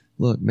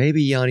Look,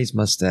 maybe Yanni's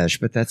mustache,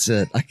 but that's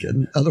it.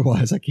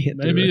 Otherwise, I can't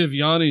Maybe do it. if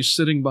Yanni's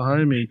sitting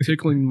behind me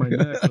tickling my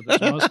neck with his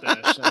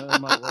mustache,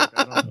 that might work.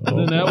 I don't know.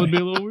 Then that would be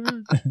a little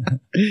weird.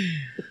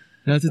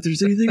 Not that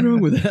there's anything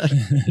wrong with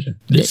that.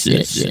 This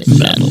is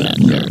Metal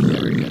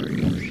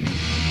Nerd.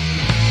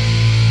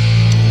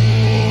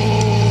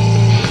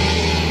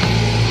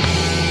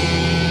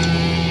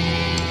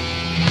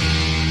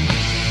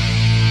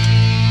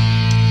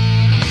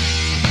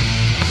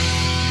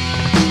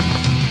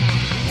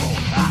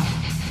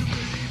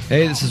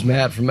 Hey, this is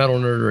Matt from Metal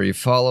Nerdery.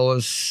 Follow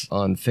us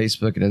on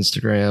Facebook and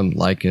Instagram.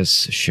 Like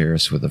us, share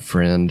us with a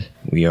friend.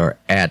 We are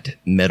at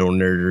Metal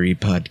Nerdery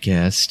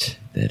Podcast.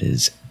 That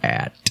is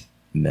at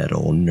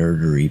Metal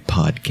Nerdery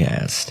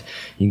Podcast.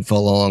 You can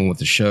follow along with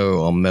the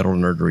show on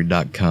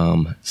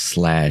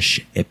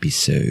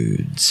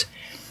metalnerdery.com/episodes.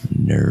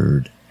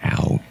 Nerd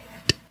out.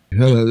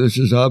 Hello, this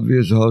is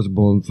Obvious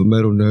Osborne for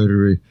Metal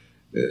Nerdery.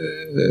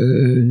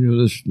 You're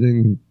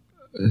listening,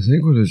 I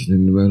think we're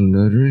listening to Metal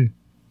Nerdery.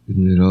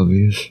 Isn't it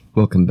obvious?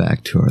 Welcome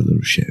back to our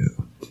little show.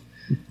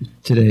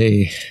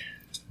 Today,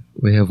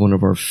 we have one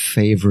of our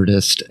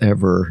favoritist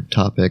ever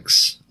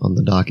topics on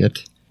the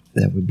docket.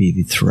 That would be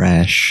the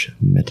thrash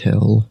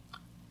metal.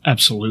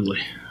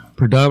 Absolutely.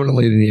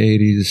 Predominantly in the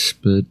 80s,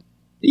 but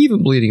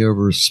even bleeding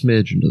over a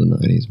smidge into the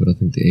 90s. But I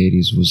think the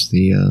 80s was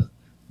the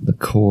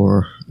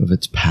core of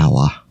its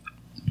power.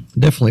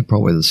 Definitely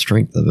probably the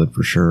strength of it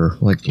for sure.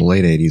 Like the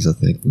late 80s, I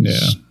think.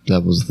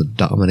 That was the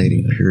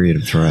dominating period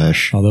of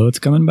thrash. Although it's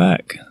coming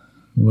back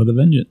with a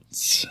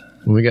vengeance.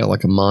 We got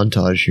like a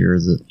montage here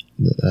that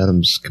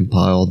Adam's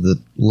compiled that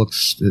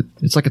looks,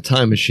 it's like a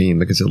time machine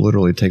because it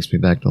literally takes me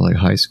back to like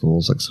high school.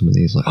 It's like some of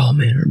these, like, oh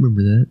man, I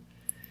remember that.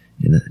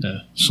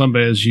 Some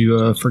bands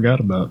you forgot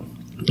about.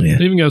 Yeah.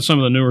 They even got some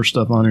of the newer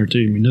stuff on here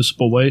too.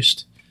 Municipal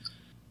Waste.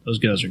 Those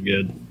guys are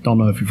good. Don't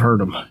know if you've heard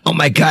them. Oh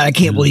my God, I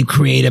can't believe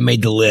Creator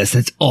made the list.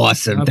 That's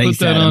awesome. I Thanks,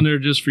 put that Adam. on there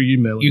just for you,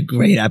 Millie. You're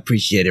great. I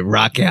appreciate it.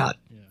 Rock out.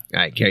 Yeah. All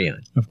right, carry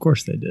on. Of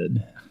course they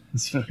did.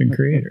 It's fucking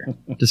Creator.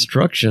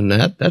 Destruction,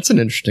 that's an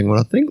interesting one.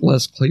 I think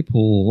Les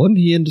Claypool, wasn't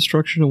he in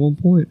Destruction at one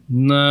point?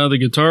 No, the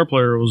guitar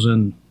player was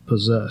in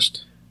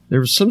Possessed.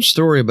 There was some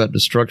story about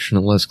Destruction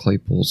and Les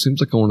Claypool. Seems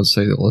like I want to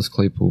say that Les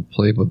Claypool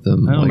played with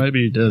them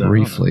maybe he did.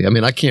 briefly. I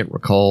mean, I can't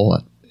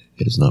recall.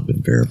 It has not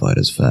been verified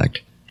as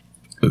fact.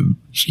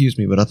 Excuse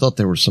me, but I thought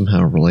they were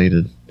somehow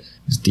related.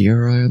 Is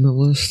DRI on the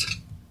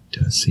list?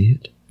 Do I see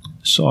it?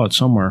 Saw it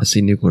somewhere. I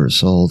see Nuclear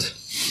Assault.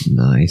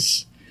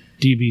 Nice.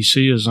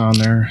 DBC is on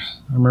there.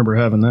 I remember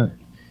having that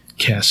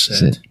cassette.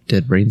 Is it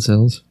Dead Brain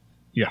Cells?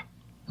 Yeah.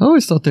 I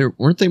always thought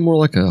weren't they more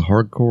like a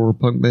hardcore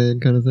punk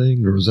band kind of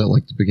thing? Or was that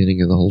like the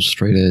beginning of the whole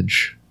straight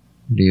edge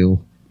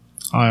deal?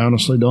 I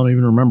honestly don't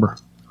even remember.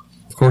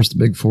 Of course, the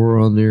Big Four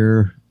on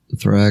there. The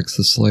Thrax,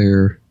 the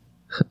Slayer.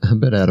 I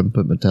bet Adam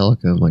put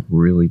Metallica on like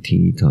really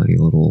teeny tiny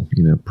little,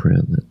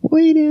 print. Like,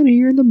 way down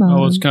here in the bottom.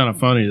 Oh, what's kind of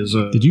funny is...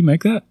 Did you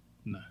make that?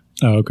 No.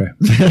 Oh, okay.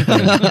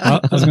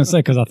 I was going to say,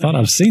 because I thought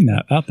I've seen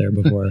that out there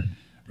before,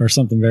 or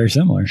something very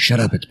similar. Shut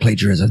up, it's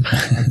plagiarism.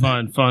 I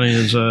find funny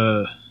is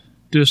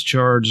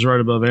Discharge is right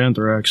above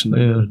Anthrax, and they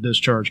got a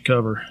Discharge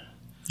cover.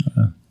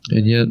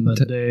 And yet,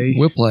 day.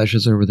 Whiplash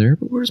is over there,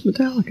 but where's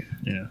Metallica?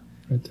 Yeah,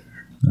 right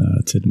there.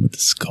 It's hidden with the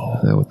skull.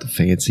 With the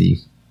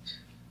fancy,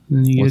 And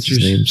then you what's get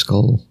his your name,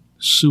 skull?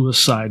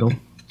 Suicidal.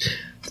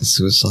 The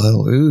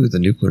Suicidal. Ooh, the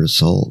Nuclear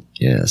Assault.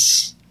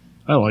 Yes.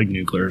 I like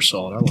Nuclear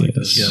Assault. I like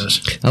those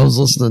guys. I was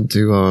listening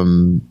to,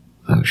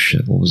 oh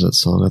shit, what was that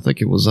song? I think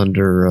it was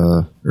under,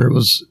 or it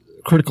was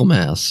Critical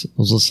Mass. I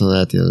was listening to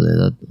that the other day.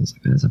 I was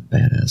like, that's a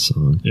badass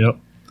song. Yep.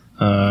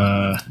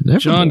 Nevermore.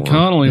 John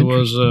Connolly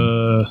was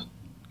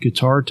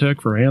guitar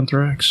tech for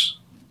Anthrax.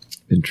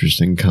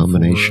 Interesting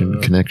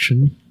combination,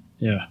 connection.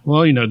 Yeah.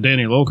 Well,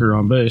 Danny Loker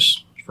on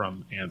bass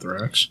from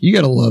Anthrax. You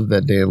gotta love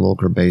that Dan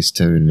Lolker bass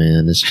tone,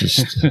 man. It's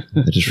just,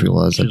 I just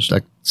realized I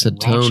said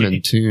tone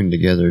and tune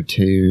together.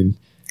 Tune.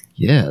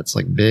 Yeah, it's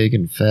like big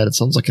and fat. It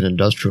sounds like an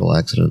industrial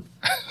accident.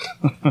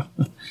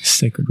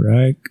 Sacred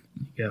Reich.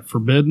 You got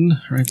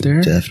Forbidden right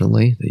there.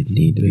 Definitely. They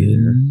need to be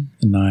there.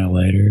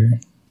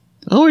 Annihilator.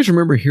 I always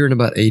remember hearing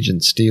about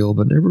Agent Steel,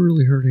 but never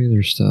really heard any of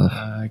their stuff.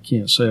 I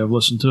can't say I've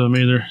listened to them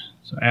either.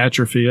 So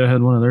Atrophy, I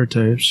had one of their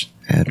tapes.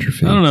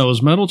 Atrophy. I don't know.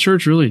 Was Metal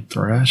Church really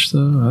thrash,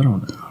 though? I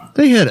don't know.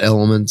 They had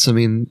elements. I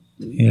mean...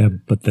 Yeah,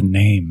 but the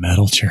name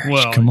Metal Church,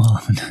 come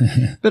on.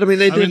 But I mean,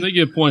 they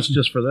get points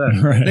just for that.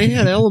 Right. They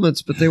had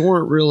elements, but they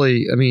weren't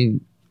really... I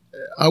mean,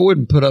 I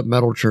wouldn't put up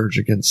Metal Church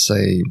against,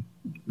 say,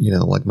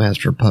 like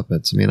Master of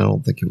Puppets. I mean, I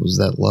don't think it was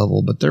that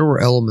level, but there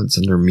were elements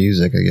in their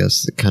music, I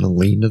guess, that kind of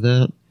leaned to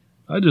that.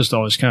 I just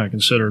always kind of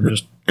consider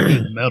just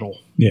metal.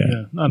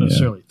 Yeah. Not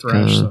necessarily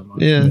thrash so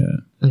much. Yeah.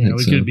 I think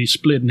we so. could be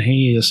splitting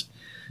hairs.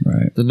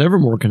 Right. The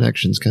Nevermore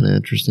connection's kind of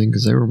interesting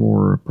because they were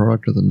more a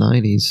product of the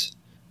 90s.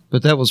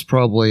 But that was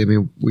probably, I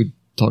mean, we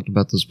talked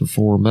about this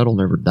before. Metal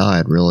never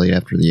died, really,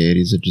 after the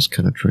 80s. It just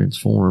kind of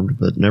transformed.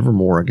 But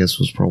Nevermore, I guess,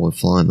 was probably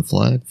flying the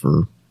flag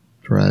for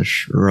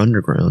thrash, or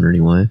underground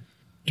anyway,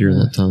 during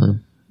that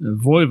time. And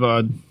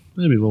Voivod,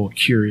 maybe a little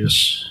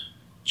curious.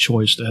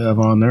 choice to have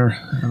on there.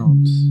 I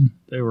don't.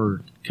 They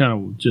were kind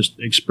of just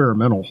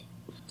experimental.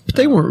 But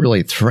they weren't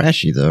really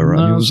thrashy though, right?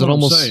 No, I mean, that's was it what I'm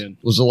almost saying.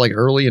 was it like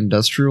early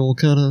industrial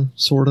kind of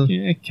sort of?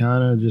 Yeah,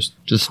 kind of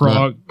just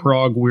not-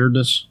 prog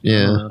weirdness.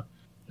 Yeah.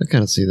 I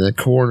kind of see that.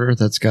 Corner,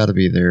 that's got to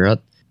be there.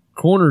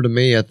 Corner to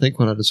me, I think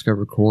when I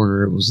discovered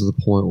Corner, it was the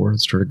point where it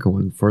started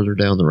going further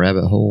down the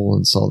rabbit hole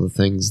and saw the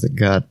things that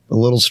got a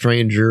little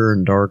stranger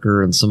and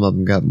darker, and some of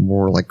them got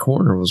more like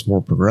Corner was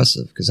more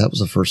progressive because that was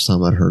the first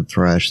time I'd heard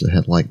thrash that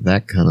had like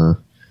that kind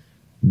of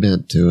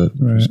bent to it,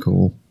 which was Right.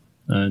 cool.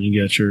 And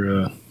you got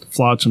your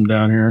Flotsam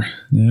down here.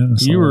 Yeah, I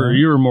saw You were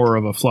that. more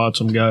of a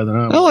Flotsam guy than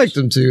I was. I liked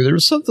them too. There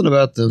was something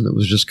about them that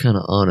was just kind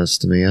of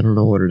honest to me. I don't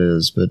know what it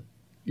is, but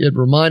it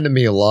reminded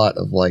me a lot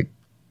of like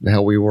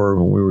how we were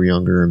when we were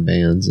younger in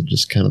bands. It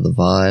just kind of the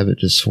vibe. It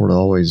just sort of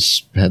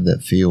always had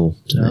that feel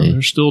to Yeah, me.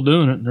 they're still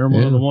doing it. They're one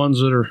of Yeah. the ones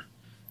that are.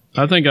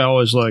 I think I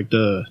always liked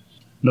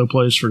No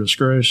Place for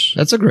Disgrace.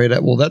 That's a great.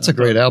 Well, that's a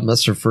great album.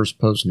 That's their first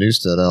post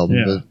Newstead album.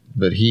 Yeah.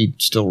 But he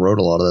still wrote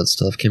a lot of that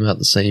stuff. Came out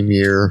the same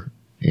year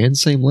and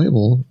same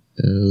label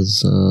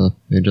as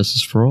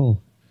Injustice for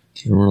All.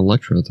 They were on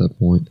Elektra at that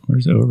point.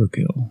 Where's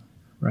Overkill?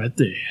 Right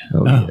there.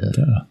 Oh, Oh,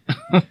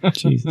 yeah. duh.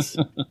 Jesus.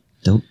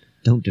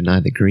 Don't deny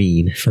the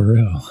green. For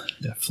real.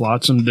 Yeah,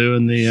 Flotsam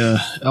doing the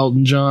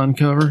Elton John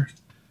cover.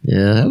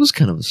 Yeah, that was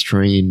kind of a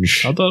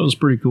strange. I thought it was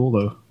pretty cool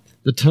though.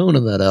 The tone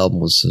of that album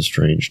was so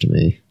strange to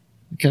me.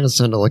 It kind of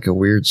sounded like a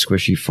weird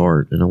squishy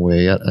fart in a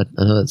way. I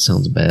know that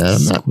sounds bad.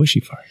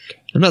 Squishy fart.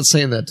 I'm not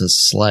saying that to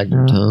slag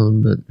their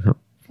tone, but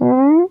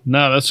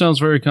No, that sounds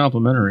very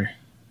complimentary.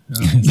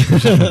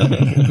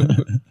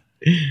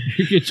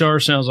 Your guitar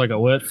sounds like a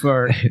wet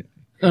fart.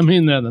 I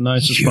mean that in the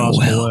nicest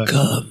possible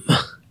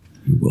way.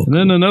 And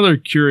then another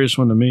curious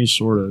one to me,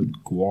 sort of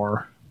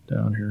Guar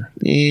down here.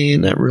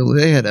 not really.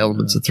 They had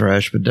elements of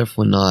thrash, but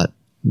definitely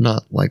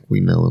not like we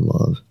know and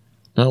love.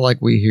 Not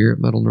like we here at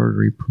Metal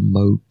Nerdery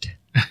promote.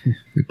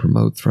 We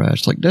promote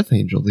thrash, like Death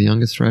Angel, the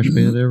youngest thrash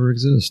band to ever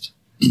exist.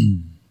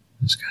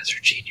 Those guys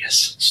are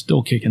genius.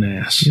 Still kicking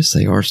ass. Yes,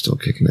 they are still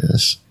kicking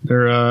ass.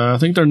 They're I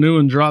think their new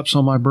one drops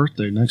on my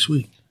birthday next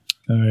week.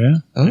 Oh, yeah?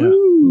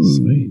 Oh,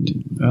 Sweet.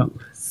 Yeah.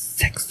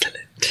 excellent.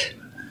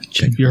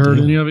 Have you heard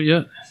any of it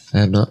yet? I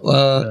have not.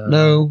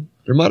 No,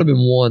 there might have been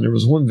one. There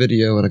was one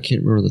video, and I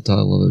can't remember the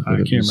title of it. I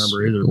But can't it was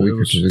remember either. A But week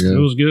or two ago.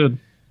 it was good.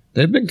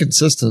 They've been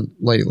consistent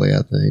lately,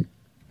 I think.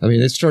 I mean,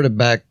 they started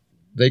back.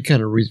 They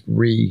kind of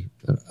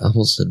I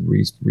almost said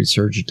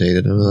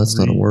resurgitated. I know that's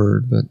not a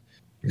word, but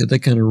they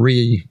kind of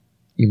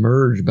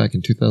re-emerged back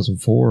in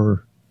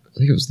 2004. I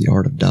think it was The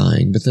Art of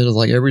Dying. But then, it's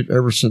like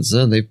ever since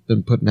then, they've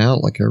been putting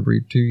out like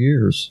every 2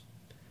 years,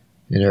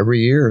 and every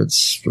year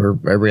or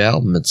every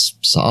album, it's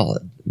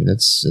solid. I mean,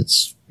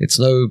 it's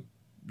no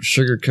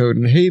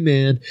sugarcoating. Hey,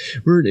 man,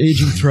 we're an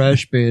aging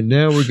thrash band.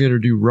 Now we're gonna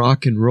do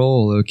rock and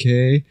roll.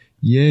 Okay,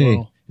 yay!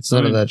 Well, It's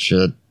none of that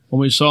shit. When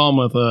we saw them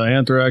with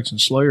Anthrax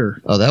and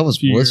Slayer Oh, that was a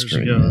few years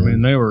blistering. ago, man. I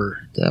mean,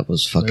 that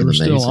was fucking were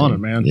amazing. still on it,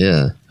 man.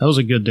 Yeah, that was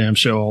a good damn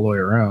show all the way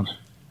around.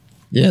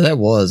 yeah, that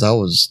was. I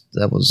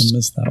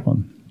missed that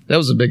one. That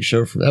was a big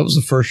show that was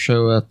the first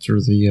show after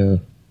the.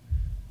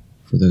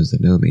 For those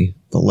that know me,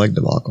 the leg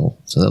debacle.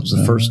 So that was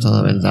the first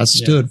time, and I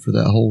stood for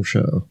that whole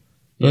show.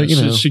 But Yeah,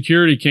 you know,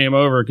 security came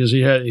over because he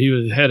had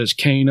his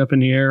cane up in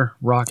the air,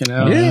 rocking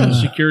out. Yeah. And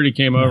security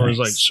came over and was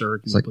like, Nice. "Sir,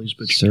 can it's you like, please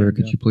put your sir, cane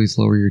could down?" you please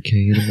lower your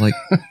cane? I'm like,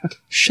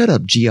 shut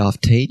up, Geoff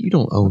Tate. You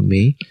don't own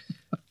me.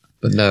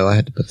 But no, I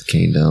had to put the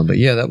cane down. But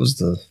yeah, that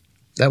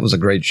was a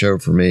great show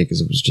for me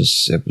because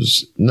it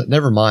was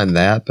never mind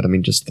that, but I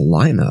mean just the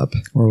lineup.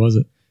 Where was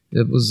it?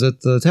 It was at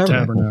the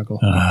Tabernacle. Tabernacle.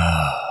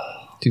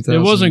 2016. It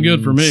wasn't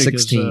good for me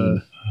because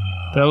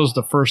that was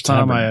the first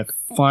time I had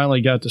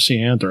finally got to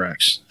see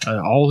Anthrax.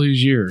 All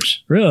these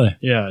years. Really?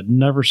 Yeah, I'd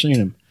never seen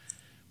him.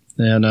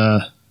 And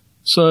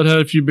so I'd had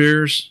a few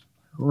beers,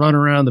 run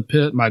around the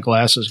pit. My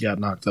glasses got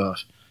knocked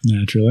off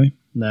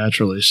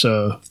Naturally.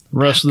 So the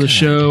rest of the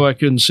show, I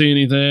couldn't see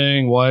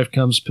anything. Wife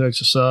comes,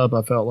 picks us up.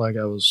 I felt like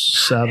I was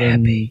 7.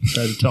 I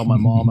had to tell my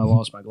mom I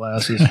lost my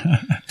glasses.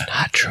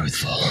 Not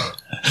truthful.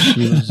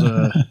 She was,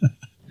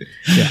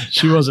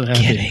 she wasn't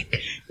happy. Kidding.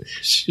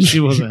 She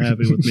wasn't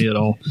happy with me at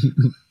all.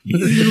 You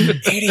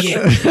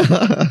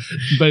idiot.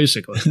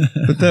 Basically.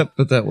 But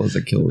that was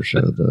a killer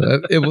show,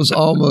 though. It was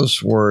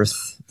almost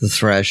worth the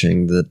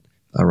thrashing that,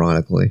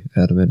 ironically,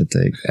 Adam had to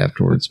take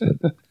afterwards.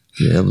 But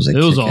yeah, it was a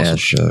kick-ass awesome.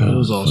 show. It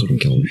was awesome. Fucking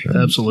killer show.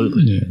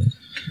 Absolutely. Yeah.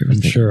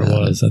 I'm sure it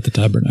was at the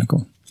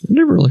Tabernacle. I've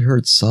never really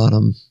heard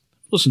Sodom.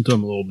 Listen to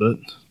them a little bit.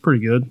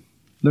 Pretty good.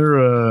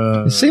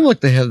 They're It seemed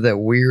like they have that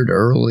weird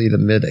early to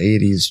mid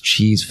 80s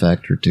cheese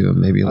factor to them,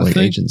 maybe like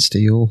Agent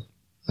Steel.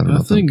 I don't know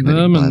I if I'm think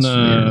committing them and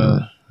blasphemy or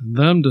not.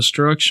 them,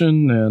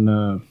 Destruction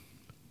and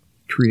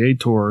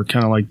Creator are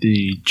kind of like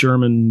the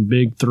German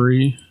Big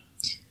Three,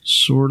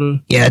 sort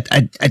of. Yeah,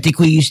 I think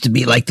we used to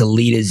be like the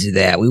leaders of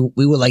that.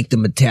 We were like the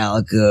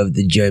Metallica of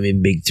the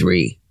German Big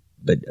Three.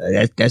 But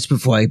that's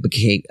before I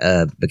became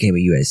a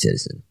U.S.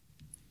 citizen.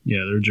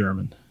 Yeah, they're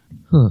German.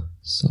 Huh.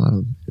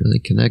 Sodom. Are they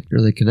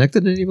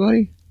connected to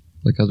anybody?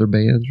 Like other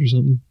bands or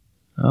something?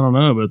 I don't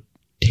know,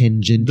 but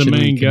tangentially The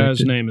main guy's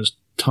connected. name is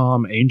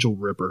Tom Angel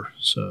Ripper.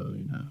 So,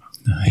 you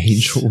know.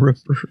 Angel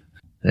Ripper.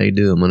 How you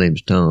doing? My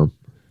name's Tom.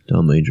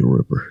 Tom Angel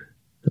Ripper.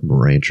 I'm a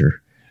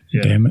rancher.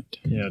 Yeah. Damn it.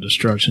 Yeah,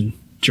 Destruction.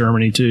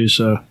 Germany, too.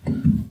 So,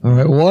 All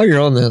right. Well, while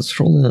you're on that,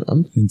 scroll down.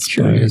 I'm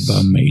Inspired curious.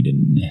 by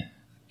Maiden.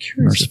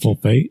 Curious. Merciful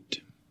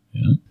Fate.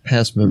 Yeah.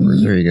 Past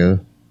memories. There you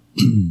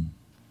go.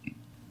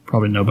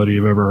 probably nobody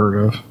you've ever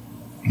heard of.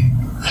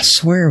 I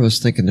swear I was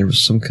thinking there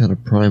was some kind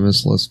of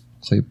Primus Les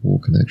Claypool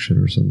connection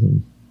or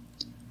something.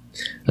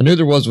 I knew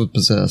there was with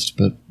Possessed,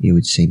 but it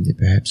would seem that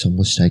perhaps I'm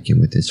mistaken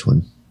with this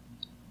one.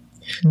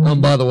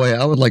 By the way,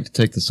 I would like to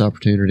take this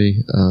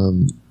opportunity,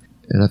 and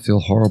I feel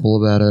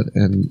horrible about it,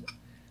 and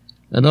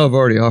I know I've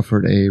already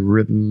offered a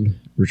written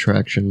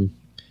retraction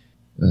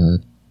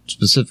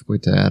specifically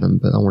to Adam,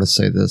 but I want to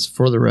say this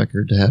for the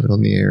record to have it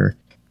on the air.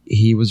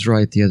 He was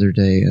right the other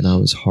day, and I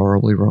was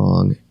horribly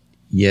wrong.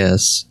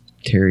 Yes,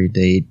 Terry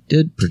Date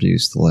did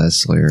produce the last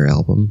Slayer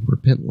album,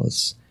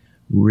 Repentless.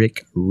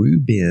 Rick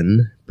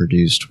Rubin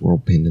produced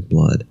World Painted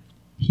Blood.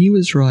 He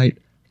was right.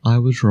 I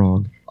was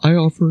wrong. I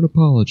offer an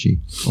apology,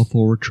 a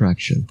full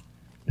retraction.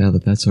 Now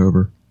that that's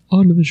over,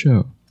 on to the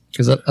show.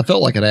 Because I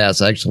felt like an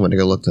ass. I actually went to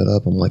go look that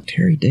up. I'm like,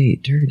 Terry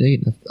Date.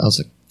 And I was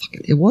like, fuck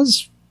it. It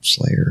was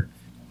Slayer.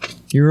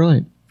 You're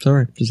right.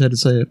 Sorry. Just had to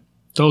say it.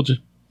 Told you.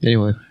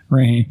 Anyway.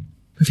 Rain.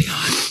 Moving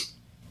on.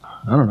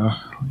 I don't know.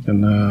 We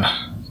can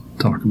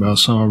talk about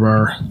some of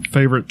our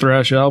favorite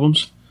thrash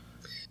albums.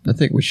 I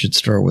think we should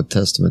start with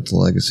Testament to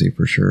Legacy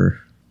for sure.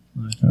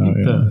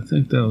 I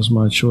think that was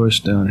my choice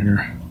down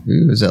here.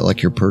 Ooh, is that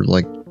like your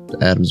like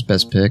Adam's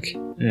best pick?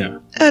 Yeah.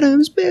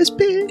 Adam's best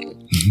pick.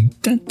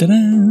 Dun,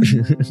 dun, dun.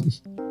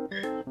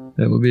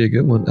 That would be a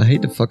good one. I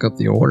hate to fuck up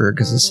the order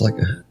because it's like,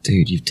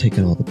 dude, you've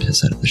taken all the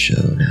piss out of the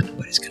show. Now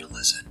nobody's going to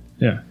listen.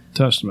 Yeah.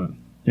 Testament.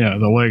 Yeah,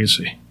 The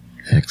Legacy.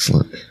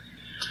 Excellent.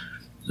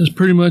 That's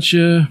pretty much,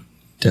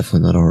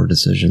 Definitely not a hard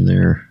decision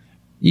there.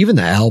 Even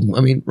the album,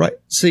 I mean, right?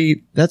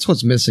 See, that's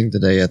what's missing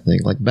today, I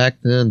think. Like back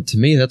then, to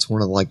me, that's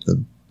one of like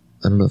the,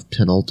 I don't know if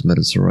penultimate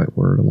is the right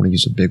word. I want to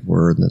use a big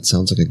word, and that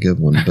sounds like a good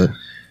one, but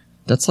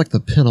that's like the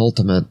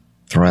penultimate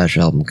thrash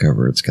album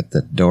cover. It's got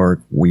that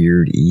dark,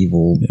 weird,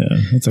 evil Yeah,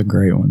 that's a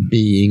great one.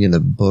 being in a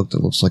book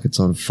that looks like it's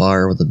on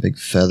fire with a big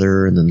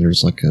feather, and then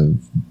there's like a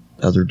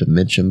other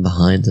dimension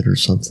behind it or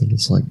something.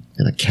 It's like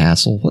in a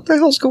castle. What the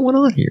hell's going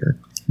on here?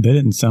 They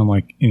didn't sound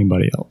like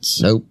anybody else.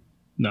 Nope.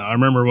 no, I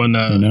remember when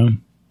You know?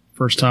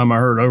 first time I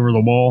heard Over the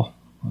Wall.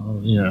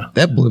 Yeah.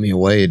 That blew me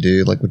away,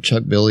 dude. Like when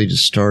Chuck Billy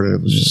just started,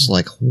 it was just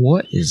like,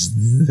 what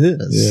is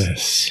this?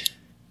 Yes.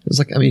 It was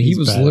like, I mean, he He's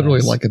was badass.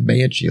 literally like a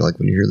banshee. Like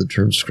when you hear the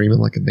term screaming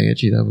like a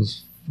banshee, that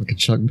was like a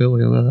Chuck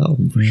Billy on that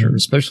album for Yeah. sure,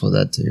 especially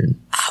that tune.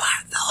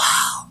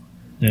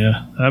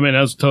 Yeah. I mean,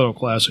 that's a total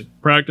classic.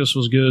 Practice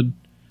was good.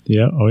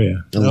 Yeah. Oh, yeah.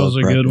 I That love was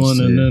a good Practice, one.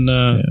 too. And then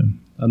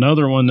Yeah.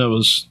 another one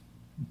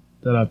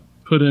that I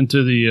put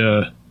into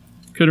the,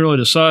 couldn't really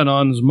decide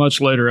on is a much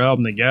later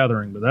album, The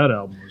Gathering, but that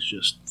album was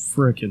just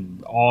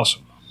freaking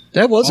awesome.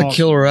 That was a Awesome.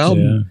 killer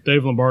album. Yeah.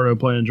 Dave Lombardo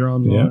playing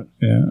drums on Yeah. it.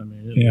 Yeah. I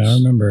mean, it Yeah. I was,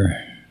 remember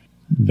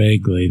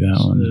vaguely that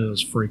one. it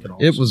was freaking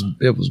awesome.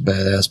 It was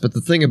badass. But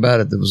the thing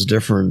about it that was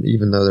different,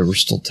 even though there was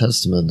still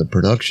Testament, the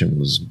production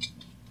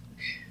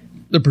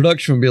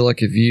would be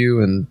like if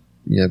you and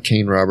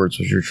Kane Roberts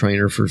was your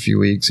trainer for a few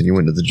weeks and you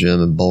went to the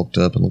gym and bulked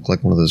up and looked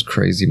like one of those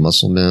crazy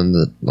muscle men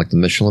that like the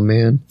Michelin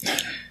Man.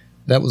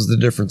 That was the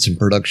difference in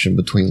production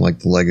between like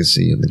the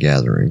Legacy and the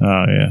Gathering.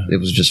 Oh, yeah. It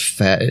was just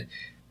fat.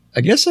 I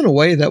guess in a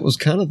way that was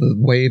kind of the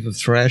wave of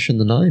thrash in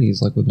the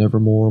 90s, like with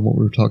Nevermore and what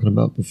we were talking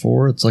about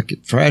before. It's like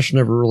thrash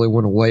never really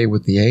went away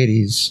with the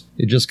 80s.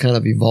 It just kind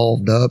of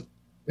evolved up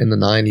in the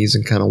 90s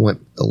and kind of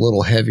went a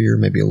little heavier,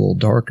 maybe a little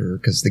darker,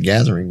 because The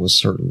Gathering was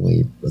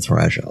certainly a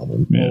thrash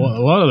album. Yeah. Well, a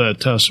lot of that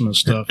Testament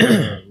stuff,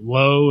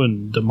 Low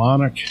and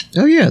Demonic,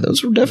 Oh, yeah,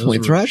 those were definitely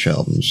Those were- thrash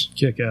albums.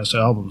 kick-ass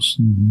albums.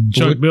 Mhm.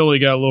 Chuck Billy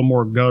got a little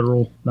more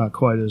guttural, not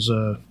quite as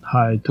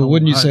high. But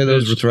wouldn't you say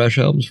those were high-pitched. thrash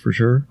albums for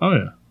sure? Oh,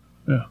 yeah.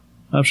 Yeah,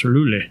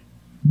 absolutely.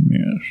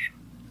 Yes.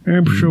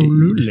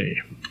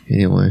 Absolutely.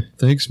 Anyway,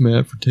 thanks,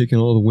 Matt, for taking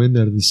all the wind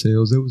out of the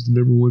sails. That was the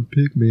number one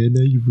pick, man.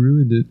 Now you've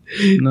ruined it.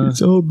 No.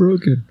 It's all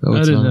broken. Oh, I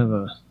it's didn't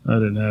not.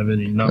 have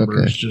any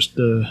numbers, Okay. just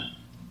You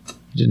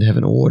didn't have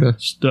an order.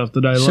 stuff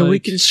that I So we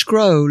like. can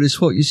scroll,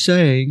 is what you're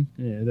saying.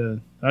 Yeah,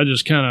 I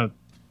just kind of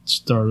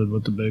started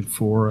with the big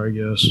four, I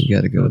guess. You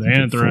got to go with With the big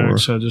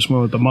Anthrax, four. I just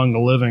went with Among the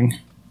Living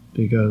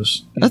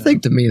because I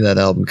think to me that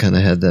album kind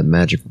of had that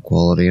magical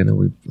quality. I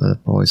know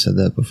I've probably said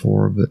that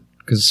before, but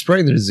because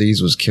Spreading the Disease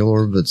was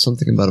killer, but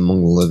something about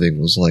Among the Living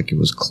was like it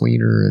was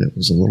cleaner and it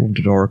was a little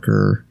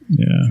darker.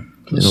 Yeah.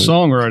 the you know,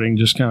 songwriting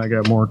just kind of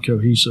got more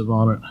cohesive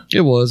on it.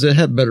 It was. It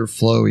had better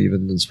flow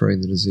even than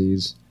Spreading the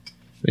Disease.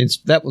 I mean,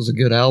 that was a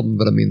good album,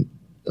 but I mean,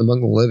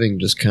 Among the Living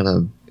just kind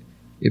of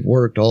it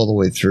worked all the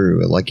way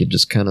through. Like it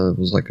just kind of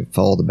was like a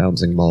follow the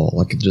bouncing ball.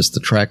 Like it just the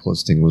track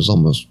listing was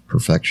almost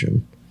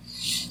perfection.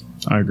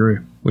 I agree.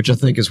 Which I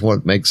think is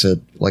what makes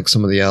it like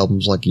some of the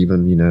albums, like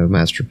even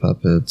Master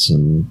Puppets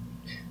and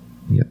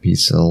You got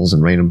Peace Cells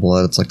and Rain and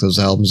Blood. It's like those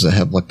albums that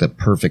have like that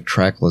perfect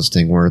track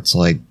listing where it's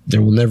like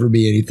there will never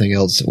be anything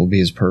else that will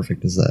be as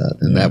perfect as that,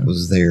 and that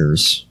was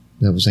theirs.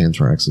 That was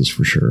Anthrax's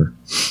for sure.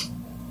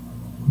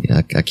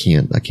 Yeah, I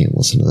can't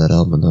listen to that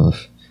album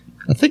enough.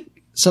 I think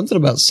something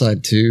about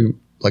side 2,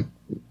 like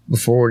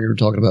before when you were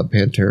talking about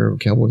Pantera,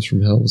 Cowboys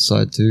from Hell was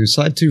side 2.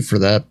 Side 2 for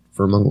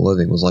Among the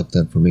Living was like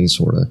that for me,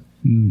 sort of.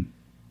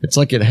 It's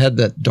like it had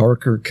that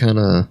darker kind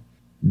of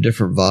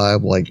different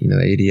vibe, like,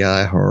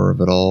 ADI horror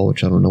of it all,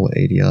 which I don't know what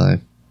ADI,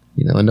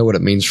 I know what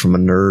it means from a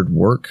nerd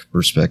work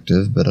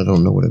perspective, but I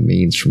don't know what it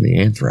means from the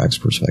Anthrax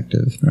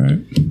perspective. Right.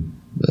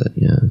 But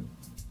yeah.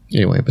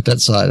 Anyway, but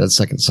that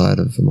second side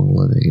of Among the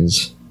Living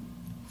is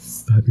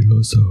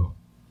fabuloso.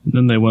 And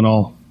then they went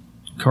all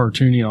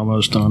cartoony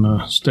almost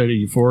on State of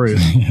Euphoria.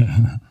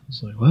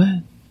 It's like,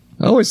 what?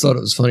 I always thought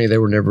it was funny they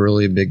were never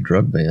really a big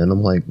drug band.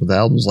 I'm like, with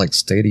albums like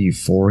State of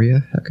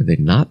Euphoria, how could they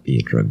not be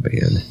a drug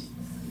band?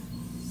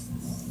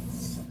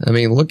 I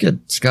mean, look at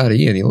Scott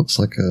Ian. He looks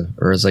like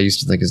or as I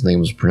used to think his name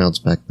was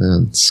pronounced back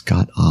then,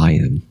 Scott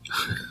Ian.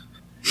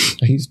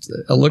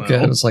 I look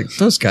at it, it's like,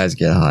 those guys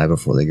get high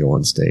before they go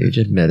on stage.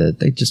 Admit it.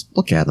 They just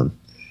look at them.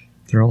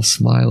 They're all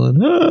smiling.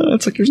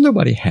 It's like there's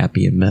nobody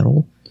happy in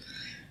metal.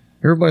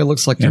 Everybody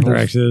looks like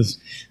Anthrax is.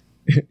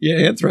 Yeah,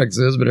 Anthrax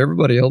is, but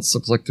everybody else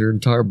looks like their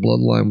entire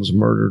bloodline was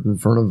murdered in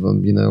front of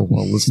them,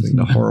 while listening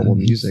to horrible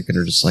music, and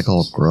they're just like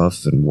all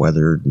gruff and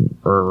weathered and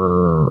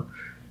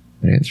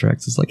And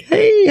Anthrax is like,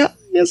 hey,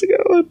 how's it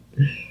going?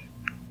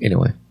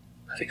 Anyway,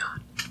 moving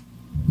on.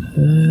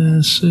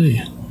 Let's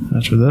see.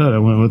 After that, I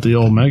went with the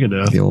old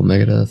Megadeth. The old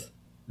Megadeth.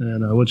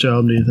 And which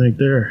album do you think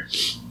there?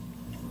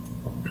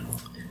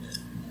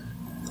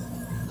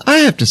 I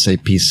have to say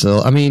Peace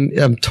Cell. I mean,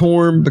 I'm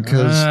torn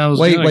because...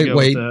 Wait.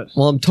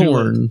 Well, I'm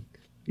torn.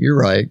 You're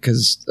right,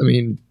 because, I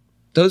mean,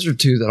 those are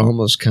two that I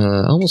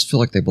almost feel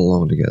like they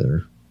belong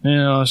together.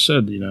 Yeah, I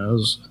said, it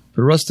was...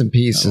 But Rust in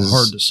Peace is... a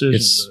hard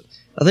decision,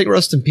 I think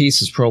Rust in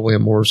Peace is probably a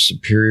more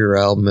superior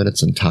album in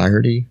its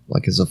entirety,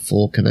 like as a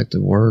full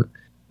connected work.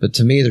 But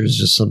to me, there's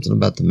just something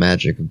about the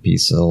magic of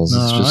Peace Cells.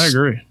 I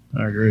agree.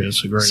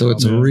 It's a great album.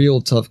 It's a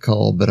real tough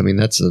call, but I mean,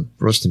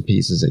 Rust in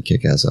Peace is a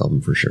kick-ass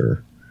album for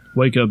sure.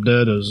 Wake Up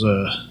Dead is,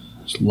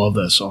 just love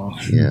that song.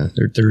 Yeah,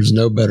 there's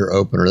no better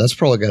opener. That's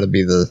probably got to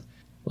be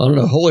I don't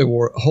know, Holy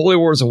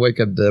Wars and Wake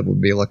Up Dead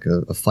would be like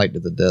a fight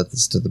to the death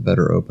as to the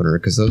better opener,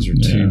 because those are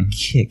two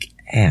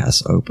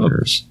kick-ass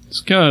openers.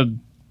 It's kind of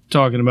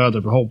talking about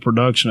the whole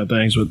production of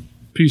things, but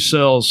Peace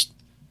Cells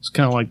is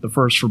kind of like the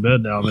first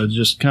Forbidden album. It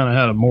just kind of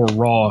had a more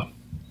raw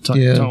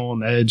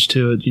tone, edge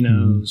to it, it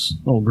was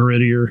a little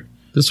grittier.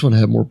 This one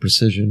had more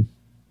precision.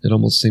 It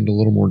almost seemed a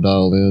little more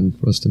dialed in,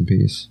 Rust in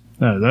Peace.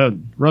 That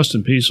Rust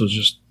in Peace was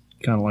just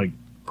kind of like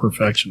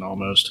perfection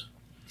almost.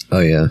 Oh,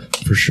 yeah,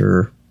 for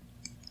sure.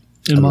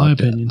 In my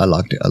opinion. I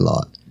liked it a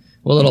lot.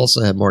 Well, it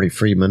also had Marty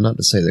Friedman. Not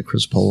to say that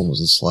Chris Poland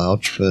was a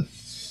slouch, but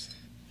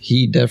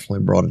he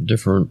definitely brought a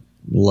different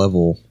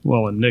level.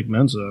 Well, and Nick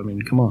Menza, I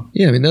mean, come on.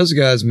 Yeah, I mean, those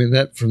guys,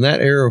 that from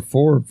that era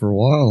forward for a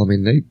while, I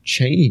mean, they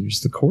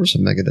changed the course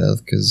of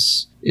Megadeth,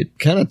 because it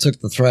kind of took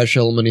the thrash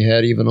element he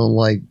had even on,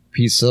 like,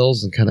 Peace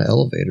Cells and kind of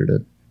elevated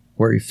it.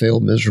 Where he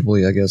failed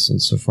miserably, I guess, on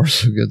So Far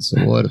So Good,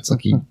 So What. It's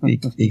like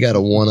he got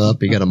a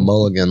one-up, he got a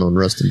mulligan on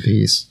Rust in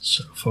Peace.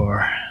 So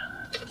far.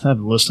 I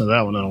haven't listened to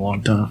that one in a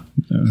long time.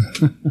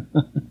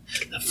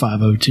 The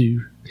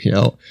 502.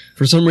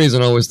 For some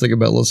reason, I always think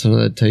about listening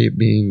to that tape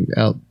being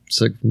out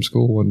sick from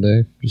school one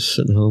day, just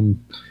sitting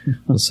home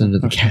listening to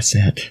the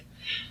cassette.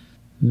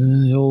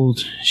 The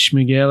old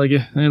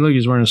Schmigaliga. Hey, look,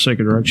 he's wearing a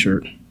Sacred Reich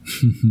shirt.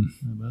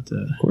 How about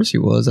that? Of course he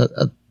was. I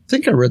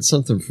think I read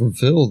something from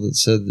Phil that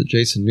said that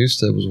Jason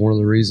Newsted was one of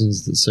the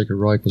reasons that Sacred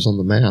Reich was on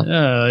the map.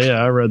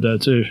 Yeah, I read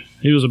that too.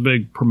 He was a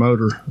big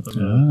promoter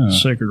of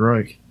Sacred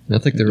Reich. I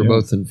think they were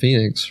both in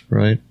Phoenix,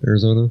 right?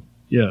 Arizona?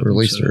 Yeah. Or at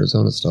least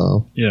Arizona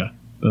style. Yeah.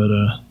 But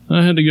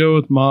I had to go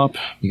with Mop.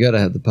 You got to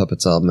have the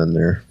Puppets album in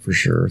there for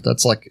sure.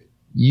 That's like,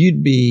 I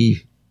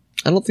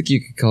don't think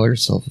you could call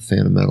yourself a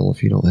fan of metal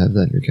if you don't have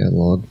that in your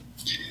catalog.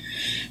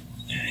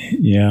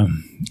 Yeah.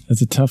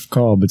 It's a tough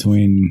call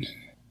between,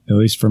 at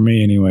least for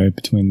me anyway,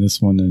 between this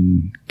one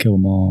and Kill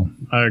 'Em All.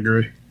 I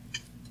agree. I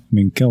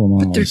mean, Kill 'Em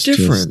All but they're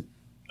different.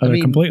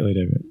 They're completely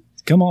different.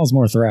 Kill 'Em All is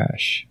more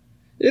thrash.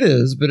 It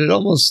is, but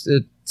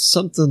it's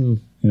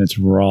something... And it's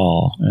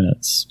raw, and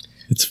it's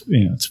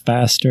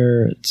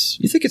faster.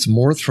 You think it's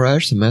more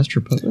thrash than Master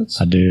of Puppets?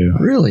 I do.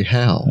 Really?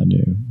 How? I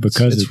do.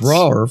 Because it's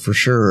rawer for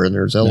sure, and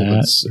there's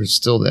elements. There's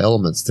still the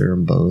elements there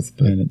in both.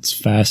 But and it's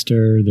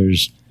faster.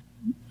 There's...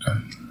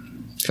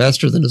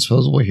 Faster than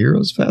Disposable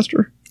Heroes?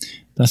 Faster?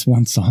 That's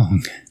one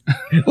song.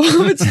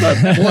 Well, it's not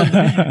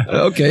one.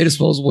 Okay,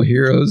 Disposable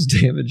Heroes,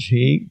 Damage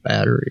Inc.,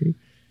 Battery.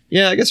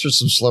 Yeah, I guess there's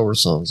some slower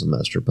songs than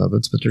Master of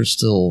Puppets, but there's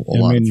still a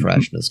lot of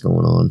thrashness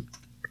going on.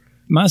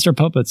 Master of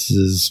Puppets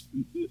is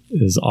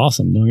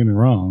awesome. Don't get me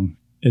wrong.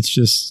 It's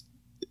just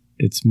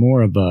it's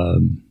more of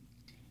a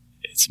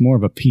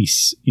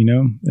piece.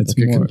 It's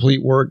like a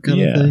complete work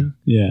kind of thing.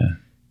 Yeah.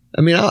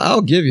 I mean,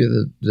 I'll give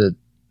you that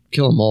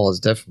Kill 'Em All is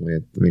definitely,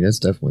 it's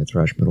definitely a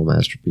thrash metal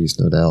masterpiece,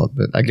 no doubt.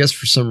 But I guess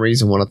for some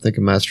reason, when I think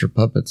of Master of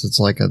Puppets, it's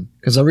like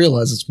because I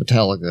realize it's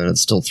Metallica and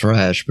it's still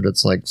thrash, but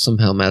it's like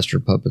somehow Master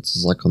of Puppets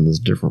is like on this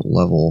different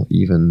level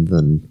even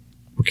than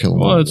Kill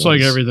 'Em All. Well, it's was.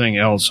 like everything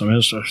else. I mean,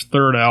 it's their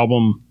third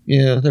album.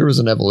 Yeah, there was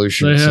an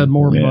evolution. They at had some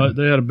more, point.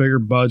 they had a bigger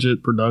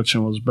budget.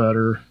 Production was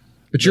better.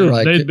 But you're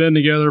right. They'd been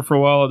together for a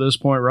while at this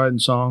point, writing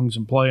songs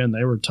and playing.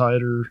 They were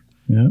tighter.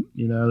 Yeah.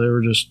 You know, they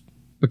were just.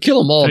 But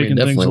Kill 'Em All, taking things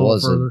definitely a little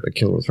was further. a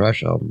killer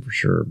thrash album for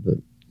sure. But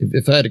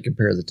if I had to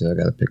compare the two, I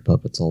got to pick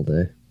Puppets all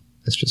day.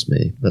 That's just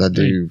me. But I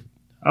do.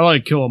 I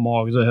like Kill 'Em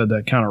All because they had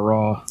that kind of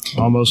raw,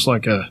 almost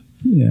like a.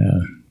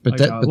 Yeah. But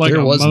like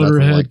there a was nothing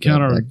Motorhead like that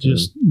kind of back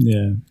just.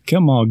 Yeah. Kill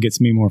 'Em All gets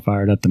me more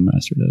fired up than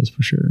Master does,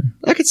 for sure.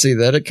 I could see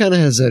that. It kind of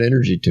has that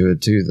energy to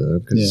it too, though.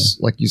 Because,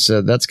 like you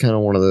said, that's kind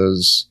of one of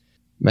those.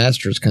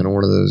 Master's kind of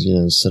one of those,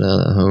 sit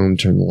down at home,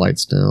 turn the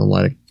lights down,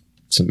 light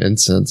some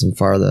incense, and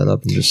fire that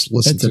up, and just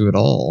listen to it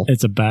all.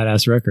 It's a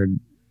badass record.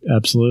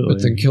 Absolutely.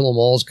 But then Kill 'Em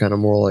All is kind of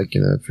more like,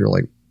 if you're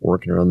like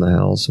working around the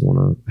house and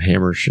want to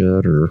hammer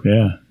shit or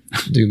Yeah.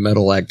 do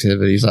metal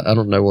activities. I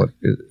don't know what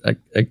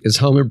is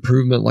home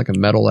improvement like a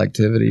metal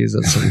activity? Is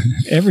that some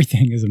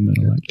Everything is a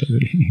metal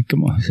activity.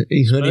 Come on.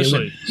 hey, honey,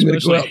 Especially I'm gonna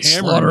go out and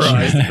hammering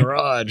slaughterize shit. the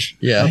garage?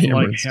 Yeah, I'm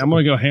hammering like, stuff. I'm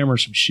going to go hammer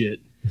some shit.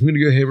 I'm gonna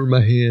go hammer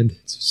my hand.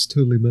 It's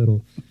totally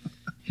metal.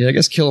 Yeah, I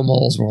guess Kill 'Em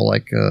All is more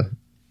like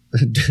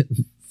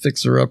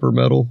fixer upper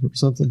metal or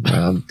something. I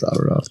don't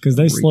know. Because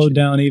they slowed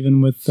down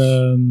even with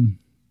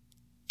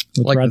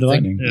Like Ride the the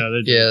thing- Lightning. Yeah,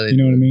 they Yeah, You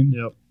know what I mean?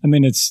 Yep. I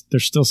mean,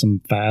 there's still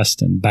some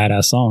fast and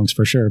badass songs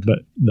for sure, but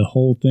the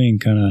whole thing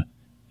kind of,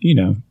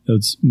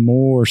 it's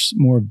more.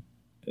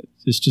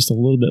 It's just a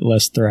little bit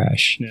less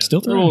thrash. Yeah. Still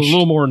a thrash,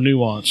 little more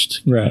nuanced.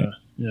 Right.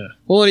 Yeah.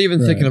 Well, and even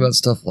Right. thinking about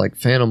stuff like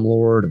Phantom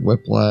Lord and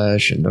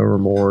Whiplash and No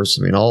Remorse,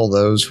 all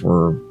those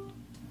were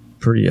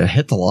pretty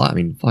Hit the Light.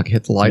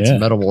 Hit the Lights Yeah. and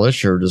Metal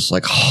Militia are just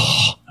like,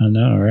 I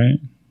know, right?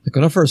 like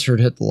when I first heard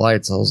Hit the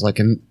Lights, I was like,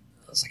 how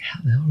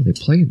the hell are they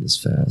playing this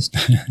fast?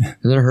 And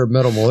then I heard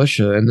Metal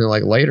Militia, and then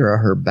like later I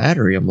heard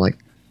Battery. I'm like,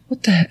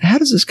 what the? How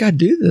does this guy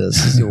do this?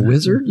 Is he a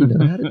wizard?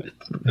 How do you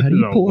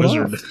He's a pull it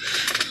wizard.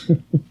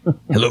 off?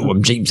 Hello,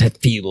 I'm James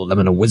Hetfield.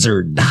 I'm a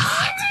wizard.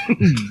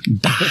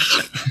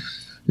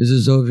 This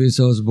is obvious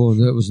Osborne.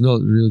 That was not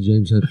the real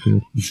James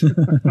Hetfield.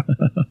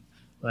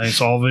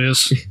 Thanks,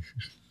 obvious.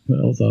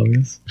 That was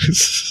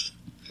obvious.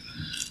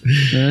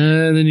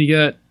 And then you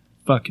got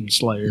fucking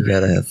Slayer. You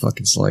gotta have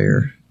fucking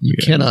Slayer. You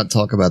cannot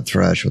talk about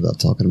thrash without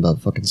talking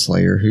about fucking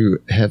Slayer, who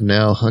have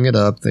now hung it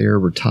up. They are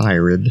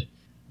retired.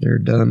 They're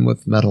done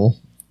with metal,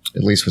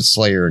 at least with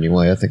Slayer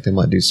anyway. I think they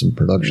might do some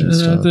production And I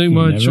stuff. think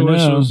my never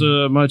choice know. was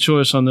my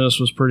choice on this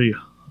was pretty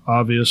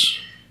obvious.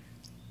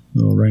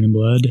 Little Rain and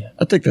Blood.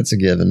 I think that's a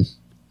given.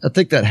 I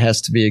think that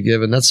has to be a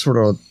given. That's sort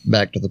of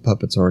back to the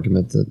Puppets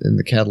argument that in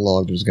the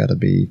catalog there's got to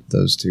be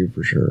those two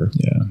for sure.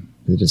 Yeah.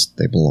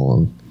 They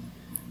belong.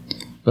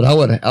 But I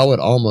would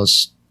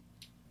almost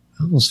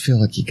feel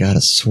like you got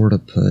to sort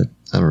of put.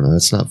 I don't know.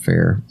 It's not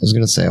fair. I was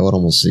gonna say I would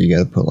almost say you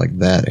got to put like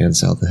that and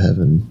South of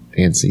Heaven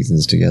and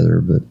Seasons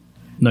together, but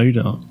No, you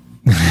don't.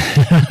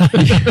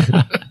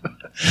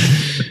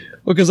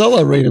 well, because I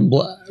love Rain and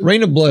Blood.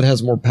 Rain and Blood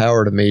has more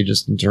power to me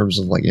just in terms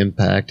of like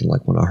impact and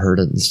like when I heard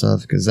it and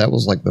stuff. Because that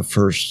was like the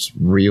first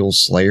real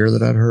Slayer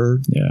that I'd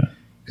heard. Yeah.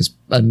 Because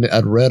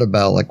I'd read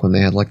about like when they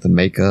had like the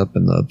makeup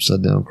and the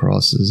upside down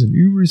crosses and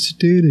you were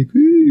satanic.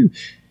 Woo!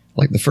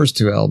 Like the first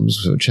two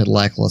albums, which had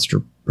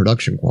lackluster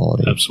production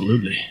quality.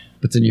 Absolutely.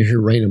 But then you hear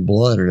Rain and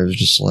Blood and it was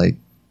just like,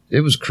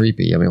 it was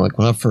creepy. Like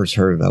when I first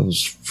heard it, I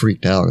was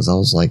freaked out because I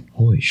was like,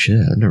 holy shit,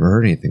 I've never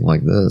heard anything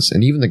like this.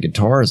 And even the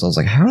guitars, I was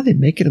like, how are they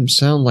making them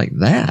sound like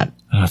that?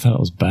 I thought it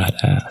was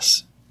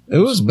badass. It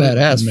was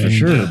badass for Man.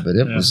 sure, but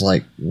it was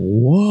like,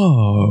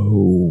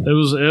 whoa.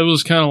 It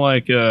was kind of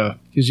like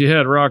because you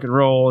had rock and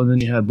roll and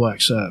then you had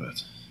Black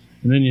Sabbath,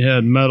 and then you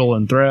had metal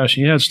and thrash.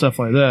 And you had stuff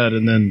like that,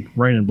 and then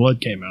Rain and Blood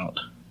came out,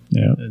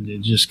 Yeah. and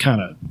it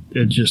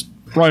just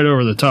right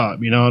over the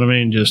top. You know what I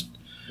mean? Just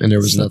And there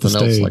was Set the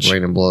nothing else like stage.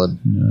 Rain and Blood.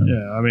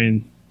 yeah. I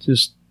mean,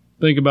 just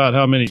think about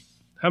how many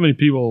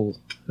people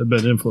have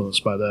been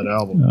influenced by that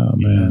album. Oh,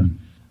 man.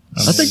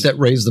 I think that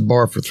raised the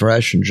bar for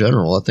thrash in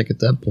general. I think at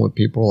that point,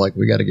 people were like,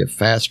 we got to get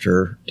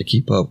faster to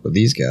keep up with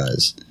these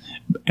guys.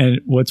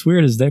 And what's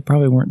weird is they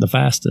probably weren't the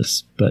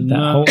fastest, but that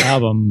No. whole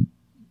album,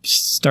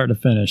 start to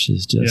finish,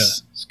 is Yeah,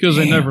 just. it's because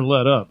they never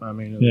let up. I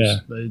mean,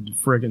 they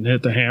freaking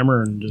hit the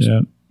hammer and just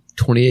Yeah.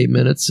 28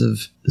 minutes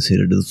of, let's hit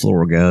it to the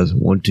floor, guys.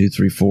 1, 2,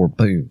 3, 4,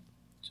 boom.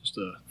 just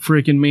a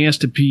freaking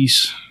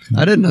masterpiece.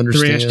 I didn't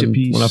understand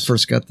Thrash-to-piece. when I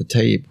first got the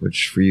tape,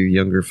 which for you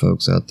younger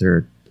folks out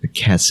there, the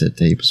cassette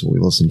tape is what we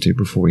listened to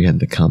before we had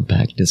the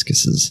compact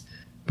discuses.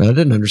 But I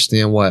didn't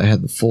understand why it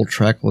had the full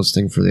track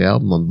listing for the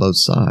album on both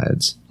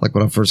sides. Like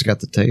when I first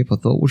got the tape, I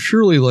thought, well,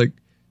 surely like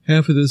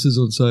half of this is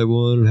on side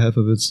one and half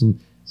of it's on.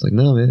 It's like,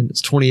 no, man, it's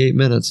 28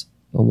 minutes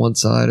on one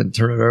side and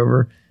turn it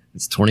over.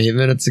 It's 28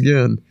 minutes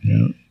again.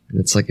 Yeah. And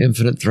it's like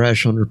infinite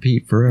thrash on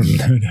repeat forever.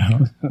 No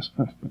doubt.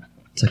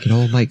 It's like it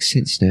all makes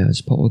sense now.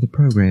 It's part of the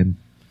program.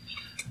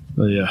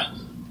 But yeah,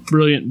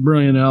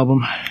 brilliant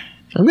album.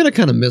 I'm going to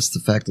kind of miss the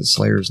fact that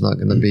Slayer's not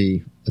going to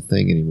be a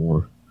thing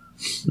anymore.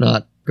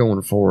 Not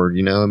going forward,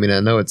 you know? I mean, I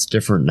know it's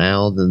different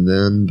now than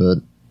then, but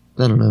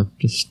I don't know.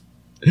 Just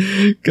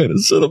kind of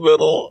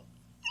sentimental.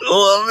 I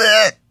love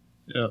it.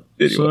 Yeah.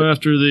 Anyway. So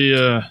after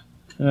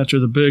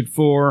the big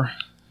four,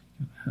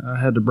 I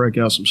had to break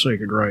out some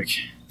Sacred Reich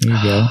There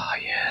you go. Oh,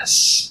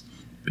 yes.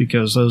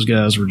 because those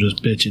guys were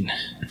just bitching.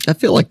 I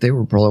feel like they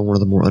were probably one of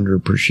the more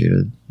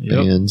underappreciated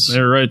bands.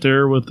 They're right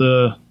there with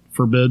the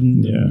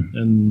Forbidden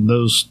and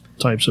those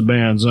types of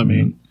bands. I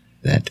mean,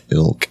 That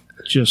ilk.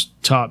 just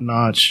top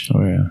notch,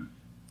 Oh yeah.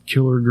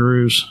 killer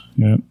grooves.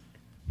 Yep.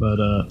 But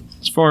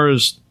as far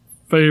as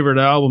favorite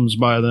albums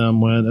by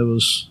them went, it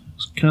was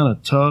kind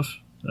of tough.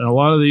 And a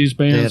lot of these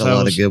bands, They had a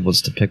lot of good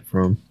ones to pick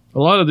from. a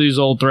lot of these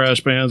old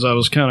thrash bands, I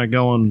was kind of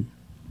going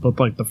with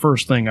like the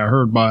first thing I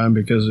heard by them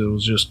because it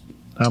was just.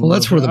 Well,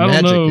 that's where the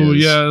magic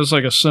is. Yeah, it's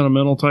like a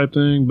sentimental type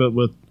thing. But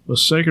with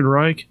Sacred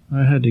Reich,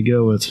 I had to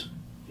go with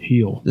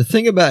Heel. The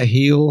thing about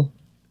Heel,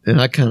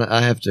 and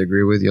I have to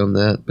agree with you on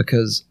that,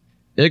 because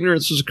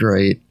Ignorance was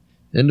great,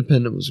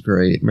 Independent was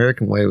great,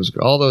 American Way was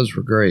great, all those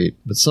were great,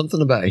 but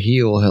something about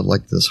Heel had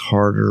like this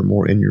harder,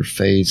 more in your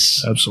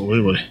face,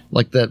 Absolutely.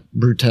 like that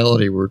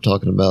brutality we were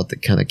talking about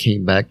that kind of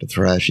came back to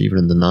thrash even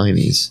in the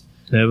 90s.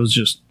 It was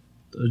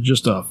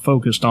just a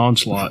focused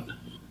onslaught.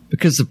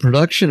 Because the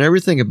production,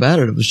 everything about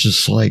it was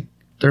just like,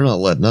 they're not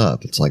letting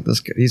up. It's like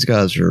these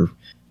guys are,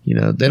 you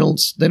know, they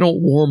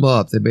don't warm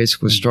up. They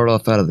basically start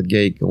off out of the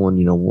gate going,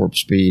 you know, warp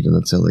speed, and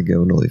that's how they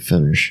go until they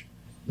finish.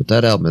 But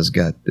that album it's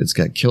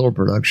got killer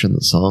production. The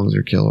songs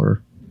are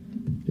killer.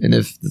 And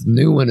if the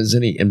new one is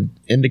any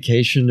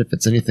indication, if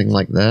it's anything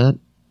like that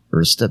or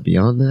a step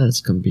beyond that,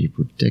 it's going to be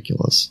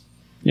ridiculous.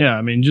 Yeah,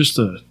 I mean, just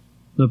the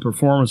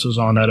performances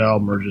on that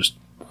album are just,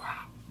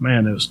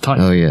 man, it was tight.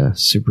 Oh yeah,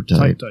 super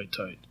tight.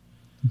 Tight.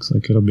 Looks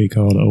like it'll be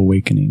called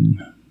Awakening.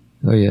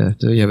 Oh yeah.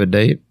 Do you have a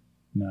date?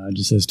 No, it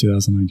just says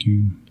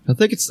 2019. I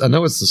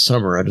know it's the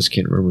summer. I just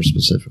can't remember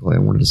specifically. I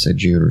wanted to say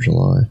June or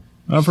July.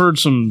 I've heard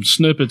some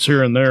snippets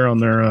here and there on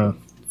their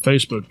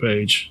Facebook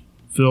page.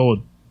 Phil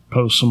would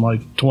post some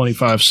like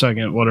 25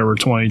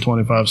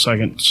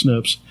 second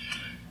snips.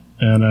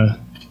 And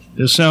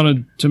it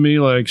sounded to me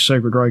like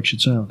Sacred Reich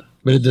should sound.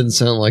 But it didn't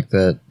sound like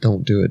that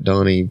Don't Do It,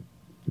 Donnie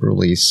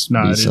release. No,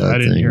 I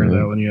didn't hear right?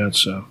 that one yet.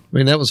 So I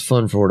mean, that was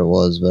fun for what it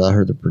was, but I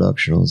heard the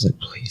production. I was like,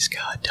 please,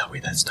 God, tell me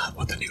that's not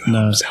what the new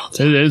album sounds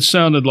like. it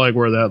sounded like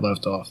where that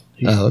left off.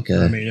 Oh, okay.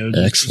 I mean, it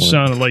just Excellent.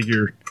 sounded like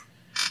your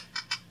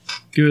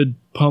good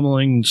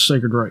pummeling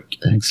Sacred Reich.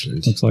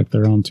 Excellent. Looks like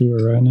they're on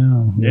tour right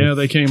now. Yeah,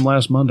 they came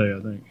last Monday,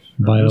 I think.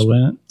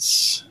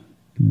 Violence.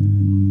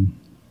 And,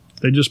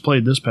 They just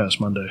played this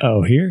past Monday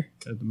oh, here?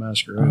 at the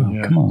Masquerade. Oh,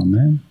 yeah. come on,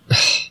 man.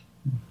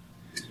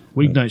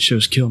 Weeknight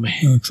shows kill me.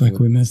 Looks like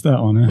we missed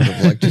that one, huh?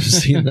 I'd like to have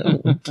seen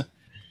that one.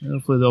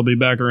 Hopefully they'll be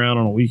back around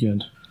on a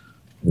weekend.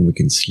 And we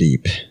can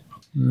sleep.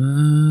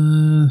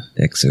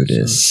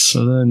 Exodus.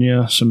 So then,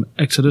 yeah, some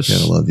Exodus.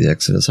 Gotta love the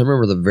Exodus. I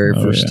remember the very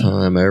first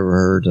time I ever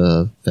heard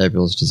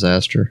Fabulous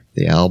Disaster,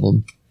 the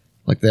album.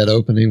 Like that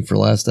opening for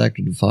Last Act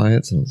of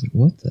Defiance. And I was like,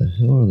 what the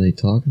hell are they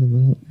talking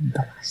about?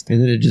 And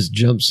then it just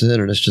jumps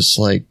in and it's just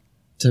like,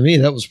 to me,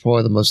 that was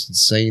probably the most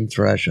insane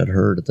thrash I'd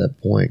heard at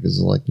that point. Because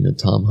like, you know,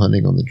 Tom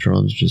Hunting on the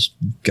drums just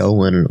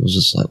going and it was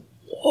just like,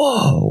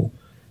 whoa.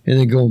 And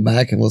then going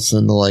back and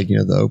listening to like, you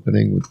know, the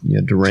opening with, you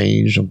know,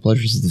 Deranged on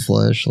Pleasures of the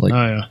Flesh. Like,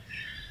 Oh, yeah.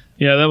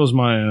 Yeah, that was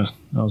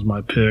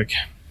my pick.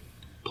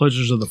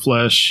 Pleasures of the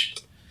Flesh.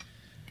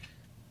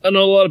 I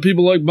know a lot of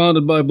people like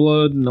Bonded by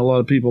Blood, and a lot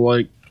of people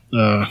like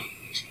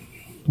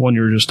one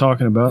you were just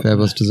talking about.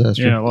 Fabulous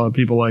Disaster. Yeah, a lot of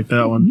people like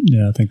that one.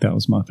 Yeah, I think that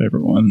was my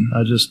favorite one.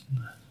 I just,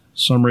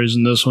 some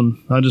reason this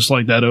one, I just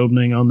like that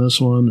opening on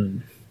this one.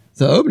 And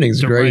The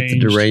opening's great, the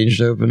Deranged.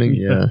 Deranged opening,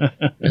 yeah.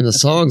 And the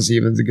songs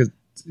even,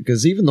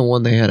 because even the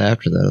one they had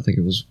after that, I think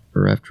it was,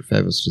 or after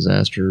Fabulous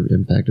Disaster,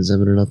 Impact is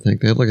Imminent, I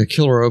think. They had like a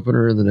killer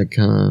opener and then it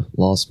kind of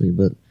lost me.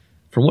 But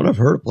from what I've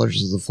heard of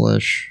Pleasures of the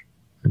Flesh,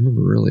 I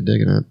remember really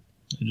digging it.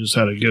 it just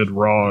had a good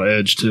raw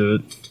edge to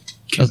it.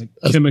 That's-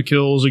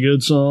 Chemical is a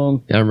good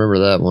song. Yeah, I remember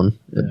that one.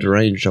 The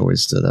Deranged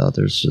always stood out.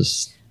 There's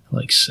just I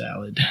like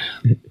Salad.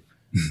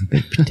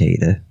 baked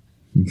potato,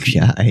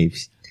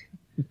 chives.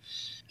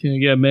 Can't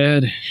get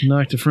mad.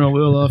 Knock the front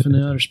wheel off in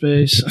outer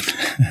space.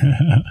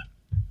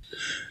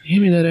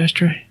 Give me that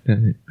ashtray.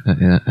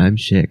 I'm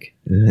sick.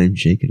 I'm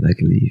shaking like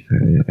a leaf.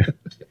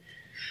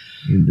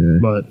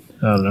 And, But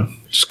I don't know.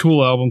 Just a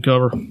cool album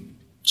cover.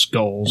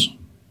 Skulls.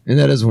 and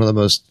that is one of the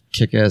most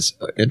kick-ass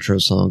intro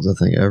songs I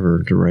think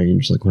ever.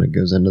 Deranged, like when it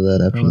goes into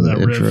that after When the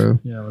that intro. riff,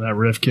 yeah, when that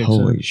riff kicks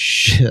Holy in.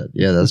 shit!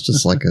 Yeah, that's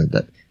just like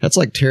that's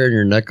like tearing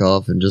your neck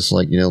off and just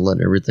like, you know,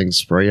 letting everything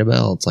spray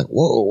about. It's like,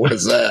 whoa, what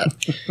is that?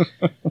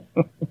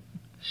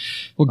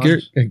 Well,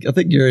 Gary, I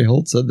think Gary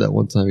Holt said that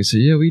one time. He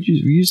said, "Yeah, we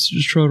used to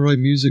just try to write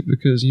music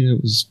because, you know,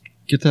 it was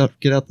get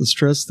out the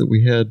stress that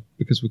we had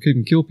because we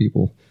couldn't kill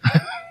people."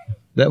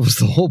 That was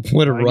the whole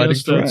point of writing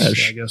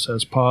thrash. I guess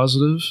that's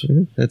positive.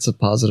 Yeah, that's a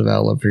positive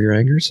outlet for your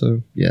anger.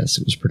 So yes,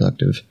 it was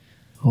productive.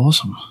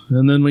 Awesome.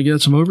 And then we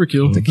got some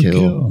Overkill. The kill.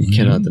 kill, You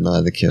cannot deny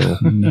the kill.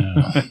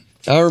 No.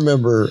 I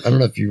remember, I don't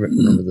know if you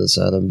remember this,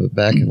 Adam, but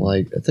back in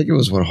I think it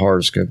was when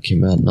Horoscope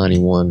came out in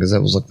 91, because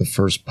that was the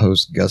first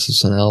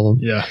post-Gustafson album.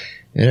 Yeah.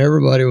 And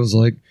everybody was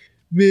like,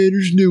 man,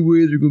 there's no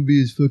way they're going to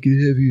be as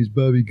fucking heavy as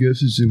Bobby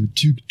Gustafson with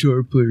 2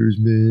 guitar players,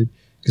 man.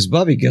 Because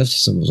Bobby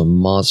Gustafson was a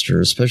monster,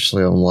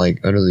 especially on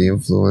Under the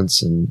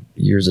Influence and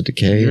Years of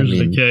Decay. Years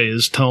of Decay,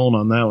 his tone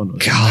on that one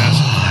was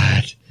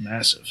God.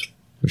 massive.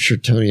 I'm sure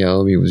Tony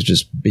Iommi was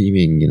just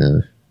beaming,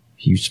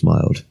 He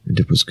smiled, and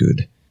it was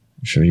good.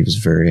 I'm sure he was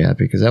very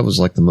happy, because that was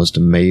the most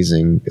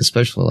amazing,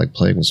 especially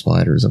Playing with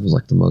Spiders, that was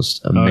the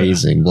most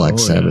amazing Black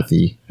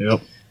Sabbath-y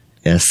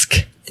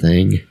esque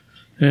thing.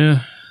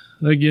 Yeah.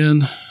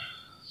 Again,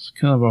 it's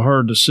kind of a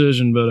hard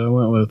decision, but I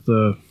went with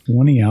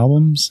 20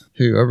 albums?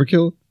 Who,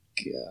 Overkill?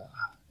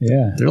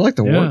 Yeah. They're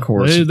the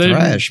workhorse of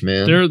thrash,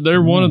 man.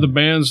 They're one of the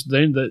bands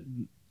that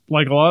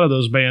like a lot of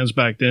those bands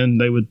back then,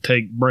 they would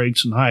take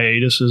breaks and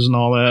hiatuses and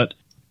all that.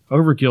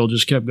 Overkill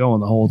just kept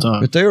going the whole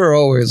time. But they were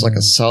always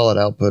a solid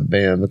output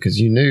band, because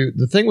you knew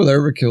the thing with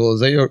Overkill is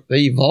they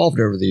evolved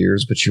over the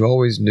years, but you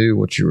always knew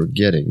what you were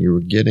getting. You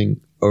were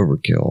getting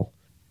Overkill,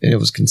 and it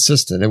was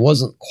consistent. It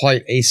wasn't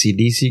quite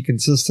AC/DC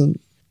consistent,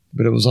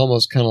 but it was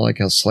almost kind of like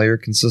how Slayer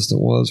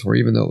consistent was, where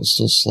even though it was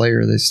still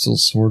Slayer, they still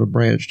sort of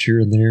branched here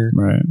and there.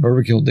 Right.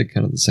 Overkill did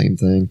kind of the same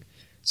thing.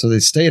 So they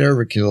stayed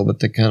Overkill, but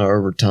they kind of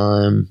over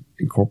time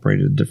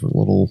incorporated different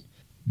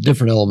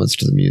elements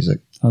to the music.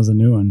 How's the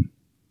new one?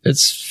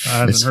 It's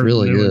heard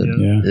really the new good. one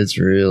yet. It's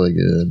really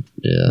good.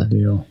 Yeah. Good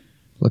deal.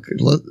 Look,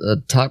 a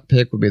top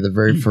pick would be the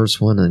very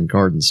first one in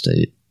Garden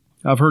State.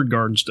 I've heard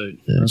Garden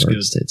State. Yeah, That's Garden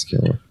good. State's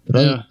killer.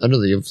 But Under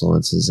the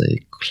Influence is a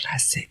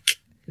classic.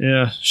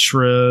 Yeah.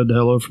 Shred,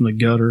 Hello from the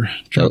Gutter,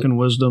 Drunken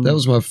Wisdom. That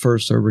was my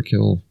first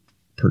Overkill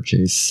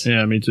purchase.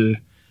 Yeah, me too.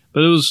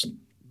 But it was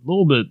a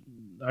little bit,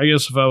 I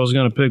guess if I was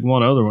going to pick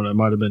one other one, it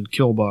might have been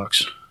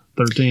Killbox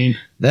 13.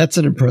 That's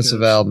an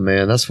impressive album,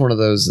 man. That's one of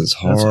those that's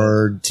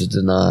hard to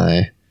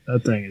deny.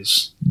 That thing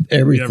is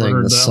Everything,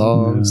 heard the that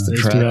songs, Yeah, the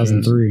it's tracks,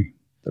 2003.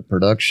 the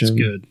production. it's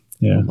good.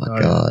 Yeah. Oh my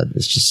God.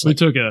 It's just We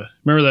took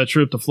remember that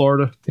trip to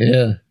Florida?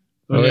 yeah.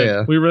 Oh,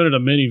 yeah. We rented a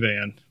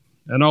minivan,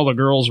 and all the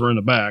girls were in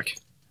the back.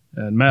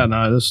 And Matt and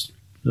I, this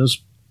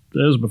was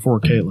before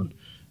Caitlin.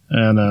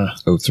 And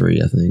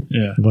 03, I think.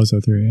 yeah. It was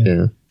 03. Yeah.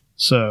 Yeah.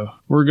 So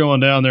we're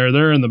going down there.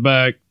 They're in the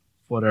back,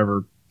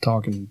 whatever,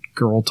 talking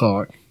girl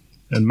talk.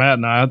 And Matt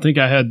and I think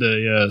I had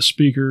the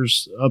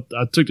speakers up.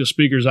 I took the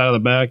speakers out of the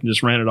back and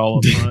just ran it all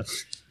up front.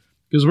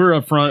 Because we're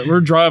up front. We're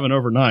driving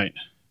overnight.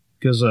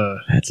 Because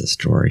That's a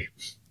story.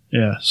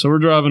 yeah, so we're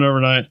driving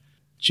overnight,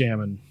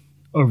 jamming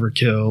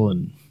Overkill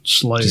and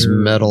Slayer. Just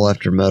metal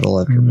after metal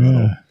after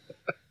metal. Yeah.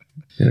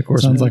 And of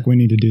course, Sounds like we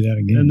need to do that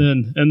again.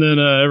 And then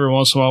every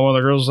once in a while, one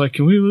of the girls is like,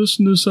 "Can we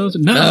listen to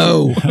something?"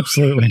 no,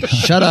 Absolutely not.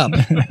 shut up.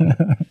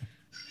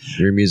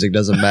 Your music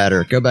doesn't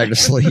matter. Go back to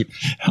sleep.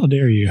 How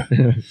dare you?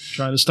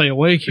 Trying to stay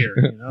awake here.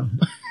 You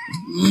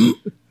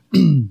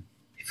know?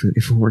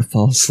 If we were to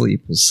fall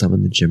asleep, we'll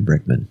summon the Jim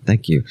Brickman.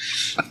 Thank you.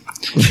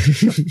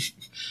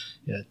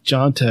 Yeah,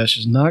 John Tesh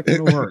is not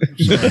going to work. I'm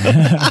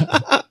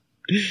sorry.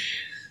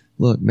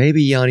 Look,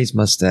 maybe Yanni's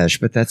mustache,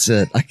 but that's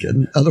it.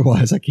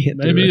 Otherwise, I can't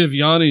Maybe do it. if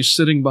Yanni's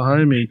sitting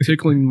behind me,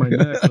 tickling my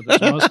neck with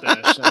his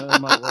mustache,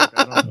 that might work.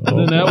 I don't know.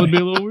 Then that would be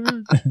a little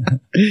weird.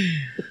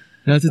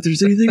 Not that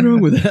there's anything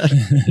wrong with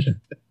that.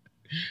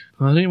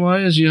 Honey, why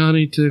is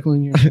Yanni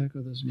tickling your neck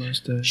with his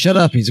mustache? Shut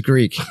up. He's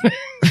Greek.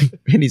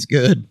 And he's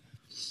good.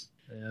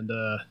 And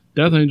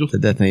Death Angel. The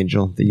Death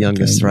Angel, the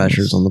youngest Angels.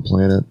 thrashers on the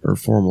planet, or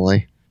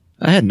formerly.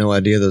 I had no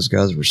idea those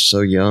guys were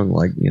so young.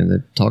 They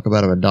talk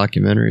about them in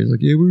documentaries.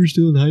 Yeah, we were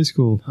still in high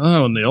school.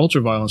 Oh, when the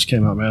Ultraviolence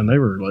came out, man, they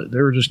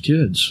were just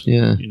kids.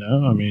 Yeah. You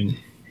know, I mean,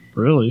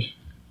 really.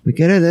 We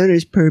got a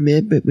learner's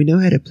permit, but we know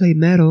how to play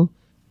metal.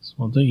 That's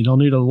one thing. You don't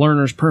need a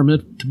learner's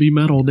permit to be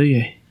metal, do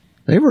you?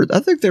 I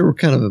think they were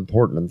kind of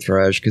important in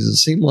thrash, because it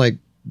seemed like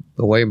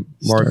the way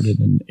Mark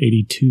Started in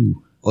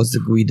 82.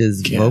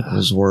 Ozaguida's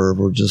vocals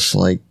were just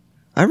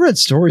I read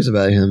stories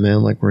about him,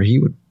 man, where he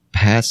would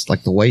pass,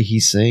 the way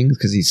he sings,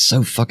 because he's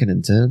so fucking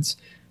intense,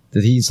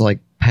 that he's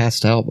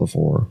passed out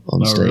before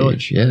on stage. Really?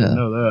 Yeah. I didn't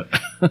know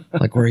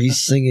that. Where he's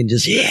singing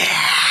just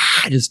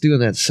doing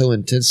that so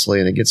intensely,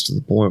 and it gets to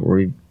the point where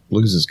he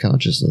loses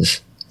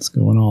consciousness. It's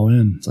going all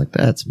in. It's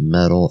that's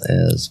metal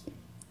as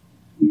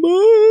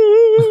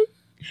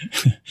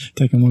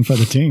Taking one for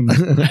the team.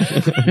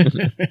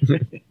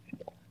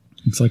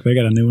 Looks like they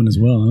got a new one as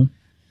well, huh?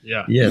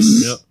 Yeah. yes.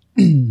 Yep.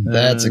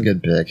 That's a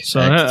good pick. So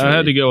Act I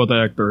had three. to go with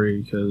Act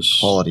 3 because,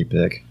 Quality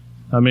pick.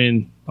 I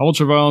mean,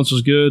 Ultraviolence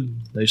was good.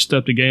 They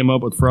stepped the game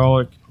up with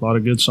Frolic. A lot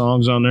of good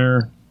songs on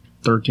there.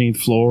 13th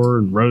Floor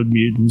and Road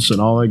Mutants and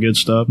all that good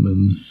stuff. But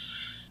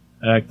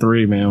Act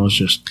 3, man, was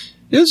just...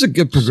 It was a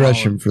good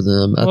progression for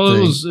them. I Well,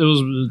 think.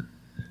 it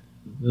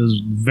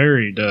was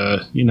varied.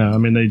 You know, I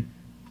mean, they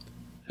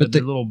had the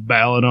little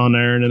ballad on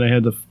there, and then they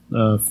had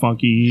the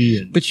funky.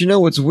 And, But you know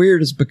what's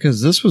weird is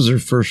because this was their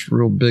first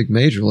real big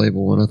major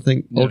label one. I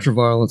think Yeah.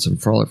 Ultraviolence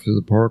and Frolic Through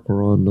the Park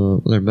were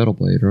on their Metal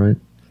Blade, right?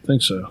 I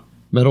think so.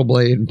 Metal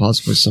Blade and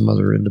possibly some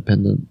other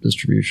independent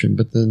distribution.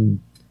 But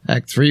then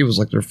Act 3 was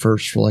like their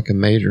first for like a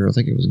major. I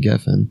think it was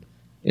Geffen.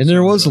 And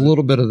there was a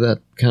little bit of that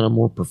kind of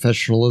more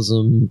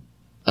professionalism.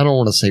 I don't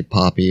want to say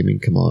poppy. I mean,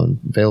 come on.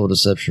 Veil of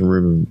Deception,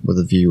 Room with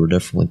a View were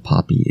definitely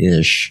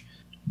poppy-ish.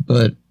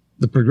 But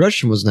the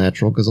progression was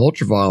natural because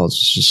Ultraviolence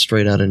was just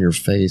straight out in your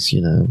face,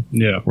 you know.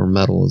 Yeah. We're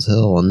metal as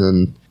hell. And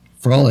then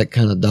Frolic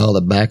kind of dialed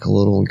it back a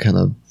little and kind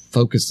of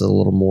focused it a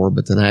little more.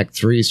 But then Act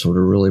 3 sort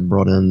of really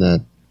brought in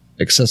that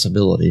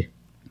accessibility.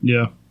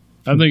 Yeah.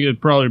 I think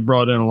it probably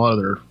brought in a lot of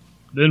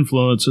their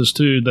influences,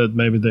 too, that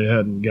maybe they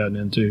hadn't gotten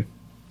into.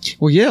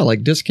 Well, yeah,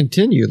 like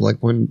Discontinued. Like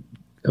when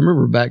I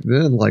remember back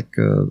then, like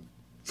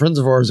friends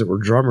of ours that were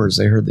drummers,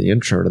 they heard the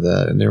intro to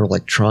that and they were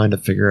like trying to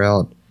figure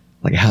out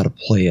like how to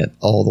play it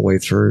all the way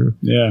through.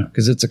 Yeah.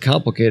 Because it's a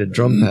complicated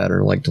drum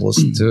pattern, like to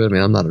listen to it. I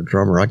mean, I'm not a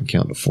drummer. I can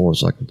count to 4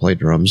 so I can play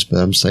drums, but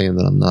I'm saying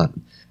that I'm not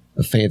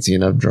a fancy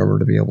enough drummer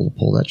to be able to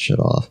pull that shit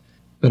off.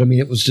 But I mean,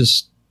 it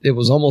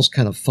was almost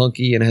kind of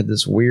funky and had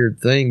this weird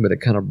thing, but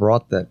it kind of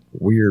brought that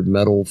weird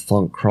metal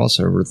funk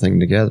crossover thing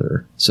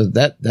together. So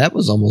that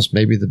was almost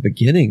maybe the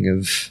beginning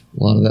of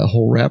a lot of that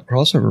whole rap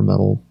crossover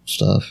metal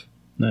stuff.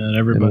 And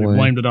everybody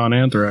blamed it on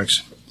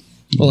Anthrax.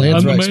 Well,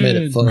 Anthrax made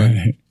it fun.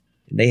 Right.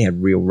 They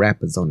had real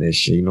rappers on this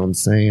shit, you know what I'm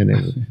saying?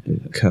 They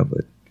were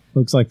covered.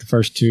 Looks like the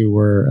first two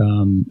were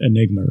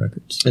Enigma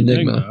records.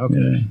 Enigma. Okay,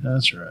 Yeah.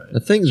 that's right. I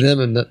think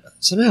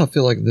somehow I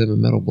feel like them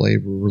and Metal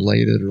Blade were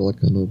related or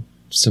like on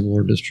a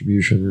similar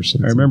distribution or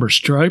something. I remember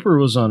Striper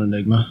was on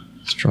Enigma.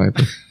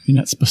 Striper. You're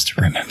not supposed to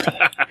remember.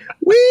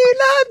 We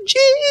love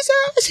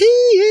Jesus, he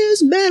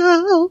is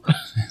metal.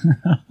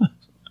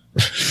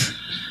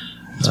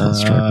 That's my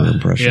Striper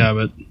impression. Yeah,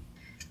 but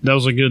that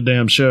was a good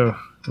damn show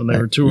when they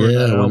were touring. Yeah,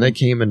 that when album. they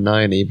came in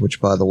 90, which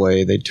by the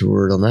way, they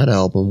toured on that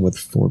album with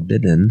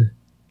Forbidden,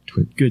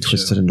 Good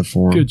Twisted show. into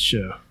Form. Good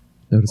show.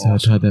 Notice how I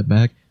tied that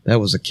back? That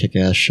was a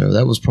kick-ass show.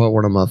 That was probably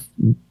one of my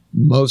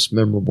most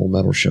memorable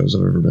metal shows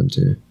I've ever been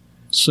to.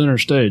 Center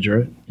stage,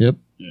 right? Yep.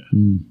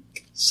 Mm.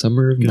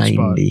 Summer of Good 90.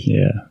 spot.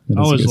 Yeah. that is I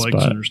a always good liked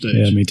spot. Center Stage.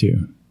 Yeah, me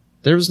too.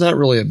 There was not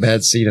really a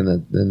bad seat in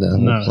that whole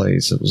No.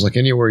 place. It was like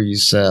anywhere you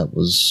sat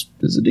was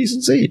a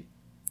decent seat.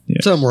 Yeah.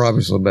 Some were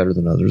obviously better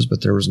than others,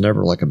 but there was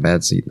never like a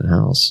bad seat in the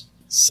house.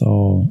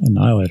 Saw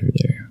Annihilator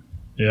there.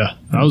 Yeah,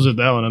 I was at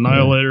that one.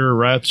 Annihilator,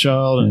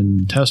 Wrathchild, and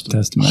And Testament.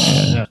 Testament,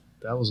 yeah.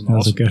 That was an That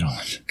was awesome a good one.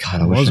 one.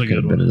 God, I It wish was I a could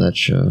have good been one. in that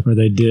show. Where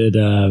they did,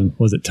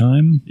 was it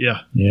Time?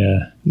 Yeah.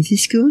 Yeah. It's a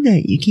school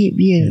night. You can't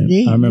be Yeah.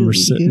 late. I remember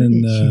You sitting go to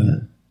in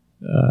that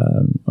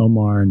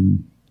Omar,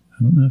 and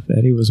I don't know if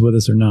Eddie was with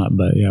us or not,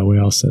 but yeah, we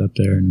all sat up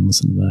there and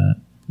listened to that.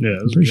 Yeah, it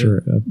I'm was pretty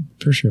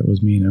good. sure it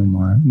was me and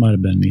Omar. It might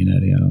have been me and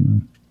Eddie. I don't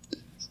know.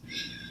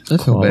 I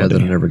feel bad that I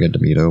Quality. never got to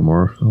meet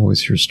Omar. I always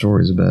hear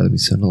stories about him. He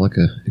sounded like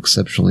a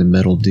exceptionally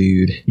metal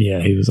dude. Yeah,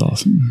 he was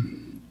awesome.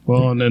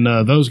 Well, and then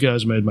those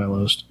guys made my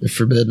list. The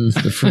Forbidden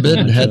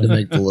had to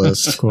make the Of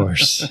list.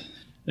 course.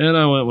 And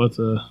I went with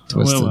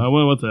Twisted. I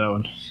went with that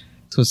one.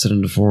 Twisted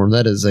into Form.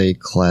 That is a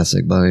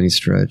classic by any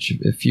stretch.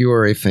 If you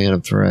are a fan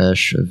of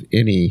thrash of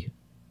any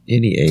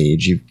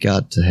age, you've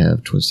got to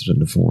have Twisted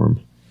into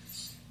Form.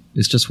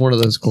 It's just one of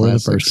those Or the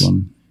classics. first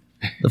one.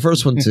 The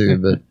first one too,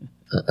 but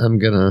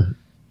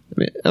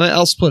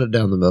I'll split it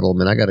down the middle. I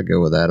mean, I got to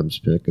go with Adam's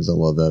pick because I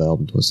love that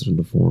album, Twisted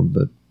into Form.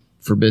 But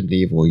Forbidden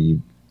Evil,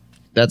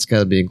 that's got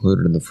to be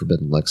included in the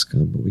Forbidden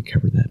Lexicon. But we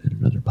covered that in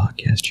another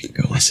podcast. You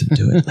can go listen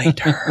to it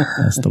later.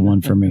 That's the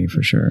one for me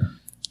for sure.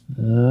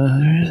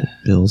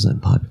 Bill's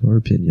unpopular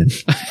opinion.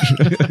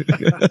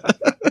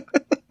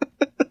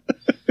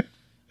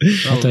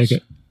 I'll take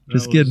it.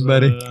 Just kidding,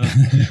 buddy.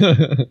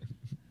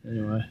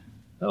 Anyway,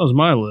 that was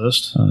my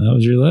list. That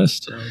was your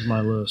list. That was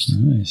my list.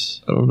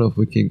 Nice. I don't know if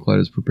we came quite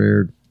as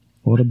prepared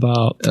What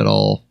about at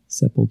all.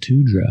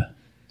 Sepultura?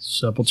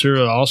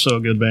 Sepultura, also a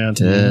good band.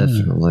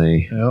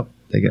 Definitely. Yep.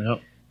 They got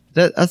Yep.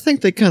 that. I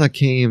think they kind of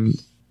came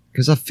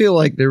because I feel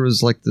like there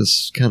was like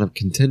this kind of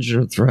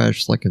contingent of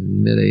thrash, like in the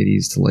mid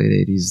 '80s to late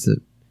 '80s, that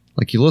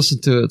like you listen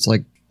to it, it's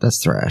like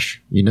that's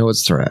thrash. You know,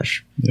 it's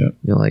thrash. Yep.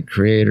 You know, like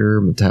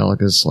Creator,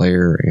 Metallica,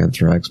 Slayer,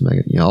 Anthrax,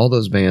 Megadeth. You know, all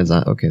those bands.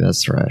 Okay,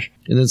 that's thrash.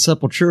 And then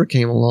Sepultura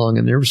came along,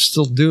 and they were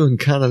still doing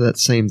kind of that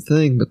same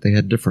thing, but they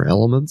had different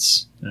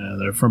elements.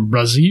 They're from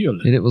Brazil.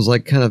 And it was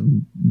like kind of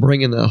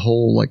bringing that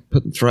whole, like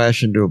putting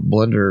thrash into a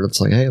blender. It's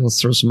like, hey, let's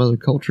throw some other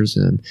cultures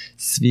in.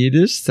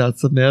 Swedish,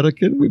 South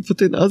American, we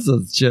put in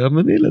others.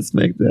 Germany, let's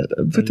make that.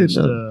 Put in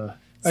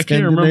I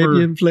can't remember.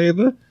 Scandinavian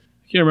flavor.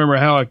 I can't remember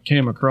how I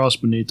came across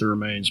Beneath the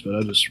Remains, but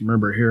I just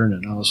remember hearing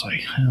it, and I was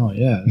like, hell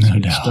yeah, that's No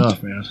good doubt.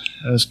 stuff, man.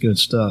 That's good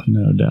stuff.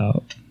 No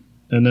doubt.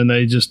 And then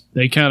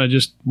they kind of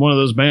just, one of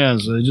those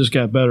bands, they just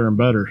got better and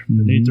better.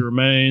 Beneath the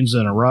Remains,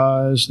 then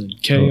Arise, then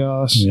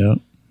Chaos. Yep.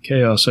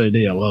 Chaos AD,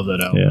 I love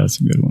that album. Yeah, that's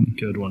a good one.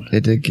 Good one.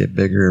 They did get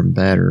bigger and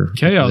badder.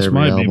 Chaos with every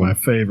might album. be my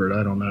favorite.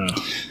 I don't know.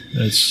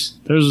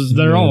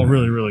 They're all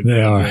really, really good.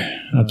 They are.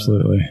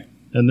 Absolutely.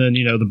 And then,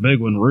 the big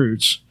one,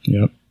 Roots,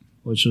 Yep.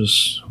 which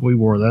is, we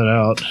wore that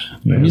out.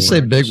 Yeah. When you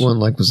say big one,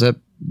 like was that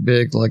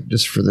big, like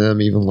just for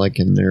them, even like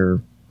in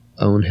their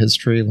own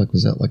history? Like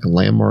was that like a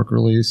landmark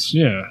release?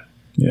 Yeah.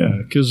 Yeah.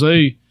 because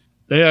they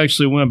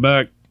actually went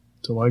back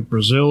to like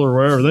Brazil or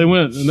wherever they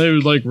went, and they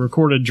like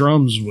recorded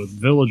drums with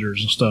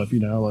villagers and stuff.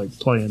 Like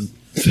playing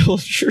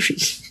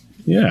Villagers.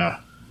 Yeah,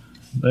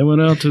 they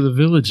went out to the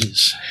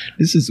villages.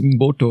 This is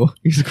Umboto.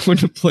 He's going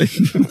to play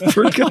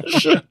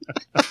percussion.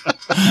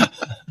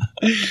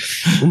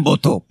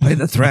 Umboto, play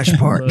the thrash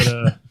part.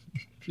 But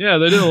yeah,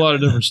 they did a lot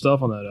of different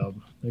stuff on that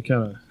album.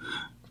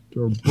 They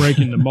were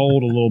breaking the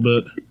mold a little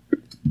bit.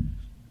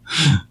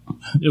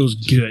 It was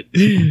good.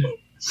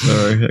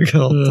 Sorry, I got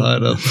all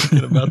tied up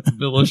thinking about the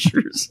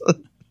Villagers.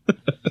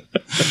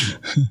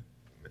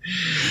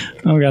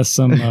 We got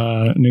some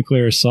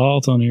Nuclear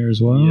Assault on here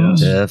as well.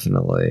 Yes.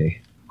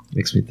 Definitely.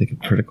 Makes me think of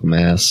Critical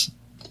Mass.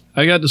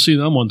 I got to see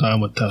them one time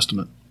with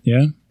Testament.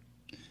 Yeah.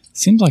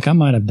 Seems like I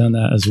might have done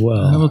that as I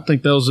well. don't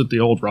think that was at the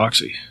old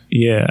Roxy.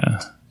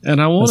 Yeah.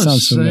 And I want to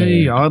sounds say,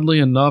 familiar. oddly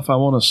enough, I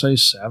want to say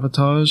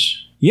Sabotage.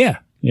 Yeah.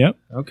 Yep.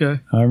 Okay.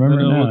 I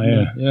remember now.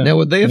 Yeah. Now,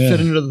 would they have Yeah.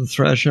 fit into the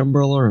Thrash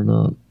umbrella or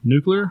not?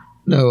 Nuclear?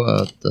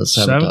 No, the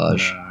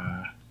Sabotage.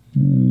 I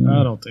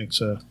don't think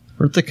so.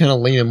 Weren't they kind of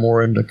leaning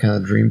more into kind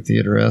of Dream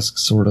Theater-esque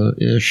sort of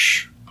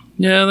ish?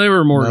 Yeah, they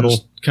were more Metal.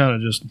 just kind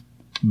of just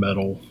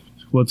metal.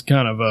 What's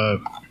kind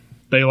of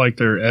they like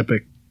their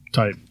epic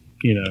type,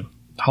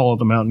 Hall of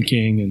the Mountain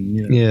King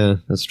and Yeah,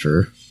 that's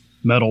true.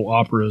 metal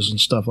operas and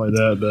stuff like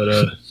that.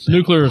 But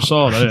Nuclear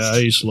Assault, I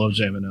used to love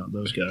jamming out with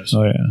those guys.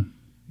 Oh, yeah.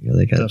 Yeah,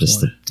 they got just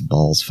the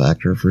balls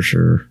factor for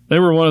sure. They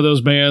were one of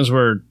those bands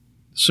where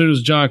as soon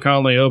as John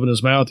Conley opened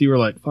his mouth, you were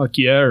like, "Fuck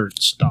yeah!" or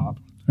 "Stop."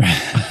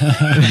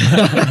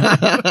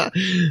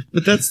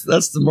 But that's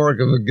the mark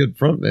of a good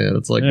frontman.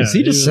 It's like, 'cause he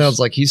Yeah, just he sounds was-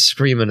 like he's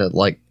screaming at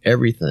like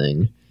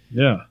everything,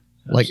 Yeah,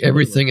 like absolutely.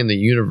 everything in the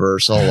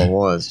universe all at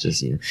once.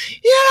 Just you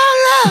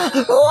don't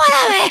know what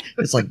I mean.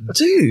 It's like,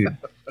 dude,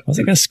 Why was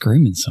that guy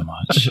screaming so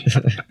much?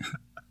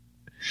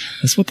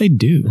 That's what they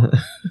do.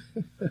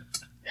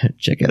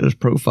 check out his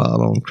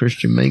profile on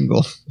Christian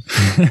Mingle.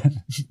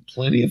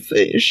 Plenty of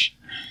fish.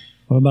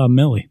 What about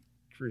Millie?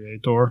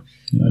 Creator,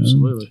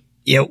 absolutely.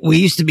 Yeah, we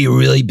used to be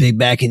really big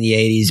back in the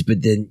 80s,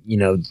 but then,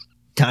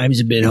 times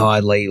have been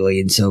hard lately.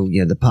 And so,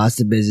 the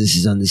pasta business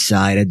is on the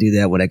side. I do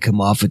that when I come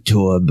off a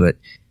tour, but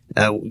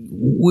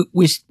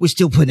we're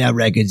still putting out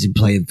records and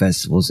playing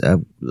festivals.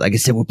 Like I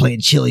said, we're playing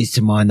Chili's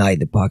tomorrow night in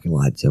the parking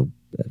lot. So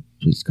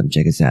please come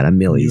check us out. I'm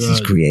Millie, You,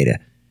 his creator.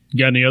 You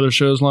got any other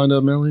shows lined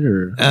up, Millie?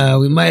 Or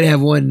We might have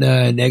one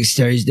next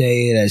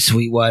Thursday at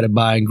Sweetwater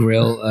Bar and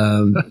Grill,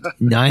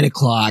 9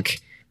 o'clock.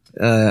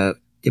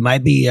 There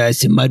might be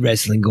some mud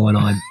wrestling going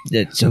on,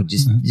 so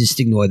just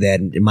ignore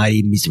that. It might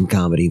even be some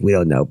comedy. We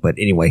don't know. But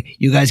anyway,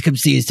 you guys come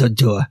see us on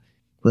tour.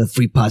 We'll have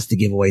free pasta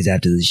giveaways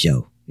after the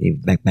show.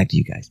 Back to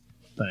you guys.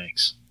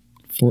 thanks.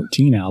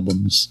 14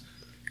 albums.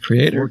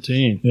 Creator.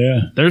 14.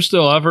 Yeah. They're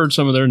still. I've heard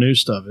some of their new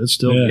stuff. It's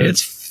still Yeah. good.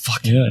 It's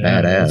fucking Yeah,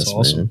 badass, it's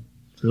awesome. man.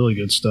 Really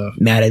good stuff.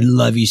 Matt, I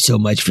love you so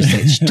much for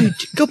saying. Dude,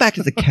 go back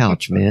to the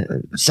couch,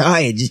 man.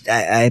 Sorry,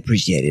 I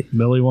appreciate it.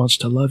 Millie wants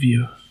to love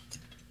you.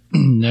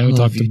 Now we love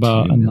talked you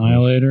about too,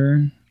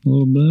 Annihilator a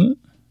little bit.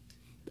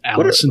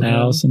 Allison Hell.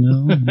 Allison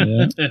Hill.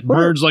 Yeah.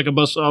 Birds like a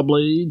buzzsaw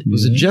blade.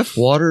 Was it Jeff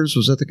Waters?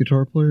 Was that the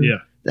guitar player? Yeah.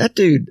 That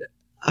dude,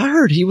 I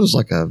heard he was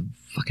like a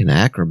fucking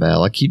acrobat.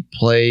 Like he'd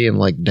play and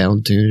like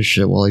down tune his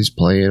shit while he's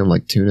playing and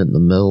like tune it in the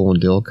middle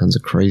and do all kinds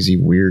of crazy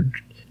weird.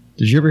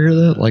 Did you ever hear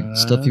that? Like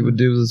stuff he would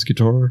do with his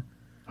guitar?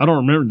 I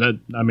don't remember that.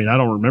 I mean, I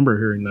don't remember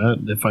hearing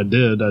that. If I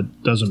did, that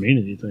doesn't mean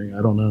anything.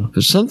 I don't know.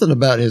 There's something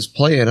about his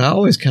playing. I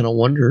always kind of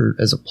wonder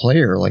as a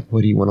player, like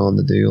what he went on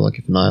to do. Like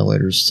if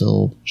Annihilator's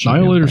still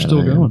Annihilator's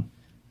still going.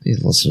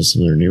 He's listening to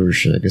some of their newer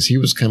shit because he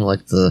was kind of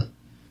like the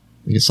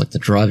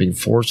driving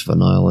force of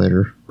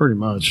Annihilator. Pretty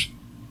much.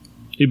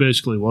 He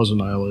basically was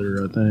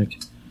Annihilator, I think.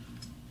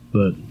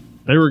 But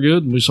they were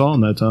good. We saw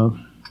them that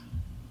time.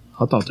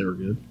 I thought they were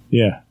good.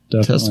 Yeah,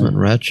 definitely. Testament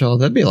and Ratchild.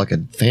 That'd be like a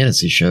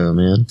fantasy show,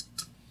 man.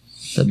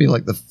 That'd be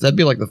like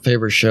the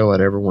favorite show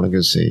I'd ever want to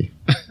go see.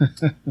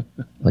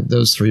 Like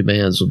those three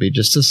bands would be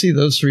just to see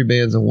those three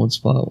bands in one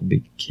spot would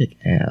be kick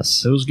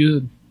ass. It was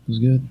good. It was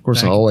good. Of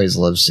course, I always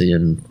love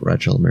seeing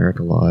Ratchild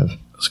America live.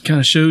 Those kind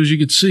of shows you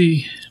could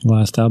see.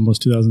 Last album was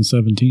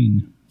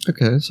 2017.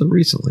 Okay, so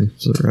recently,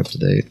 so they're up to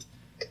date.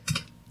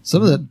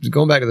 Some of that,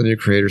 going back to the new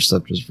creator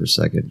stuff just for a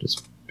second,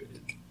 just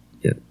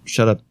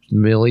shut up,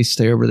 Millie,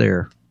 stay over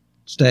there.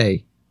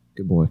 Stay.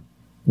 Good boy.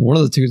 One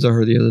of the tunes I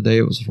heard the other day,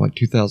 it was from like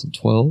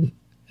 2012,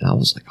 and I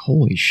was like,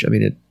 holy shit. I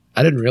mean,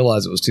 I didn't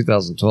realize it was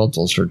 2012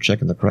 until I started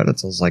checking the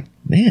credits. I was like,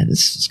 man,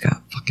 this has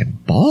got fucking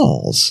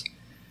balls.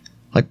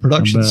 Like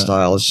production I bet.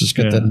 style, it's just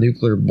got Yeah. that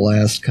Nuclear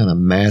Blast kind of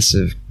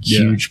massive,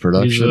 huge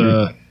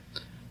production.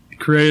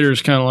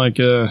 Creator's kind of like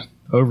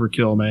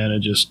Overkill, man.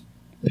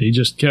 He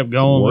just kept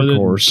going with it,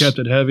 Workhorse. kept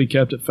it heavy,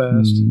 kept it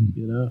fast. Mm.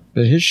 You know,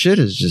 But his shit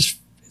is just,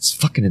 it's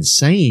fucking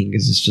insane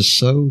because it's just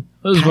so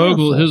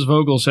powerful. his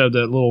vocals have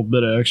that little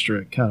bit of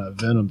extra kind of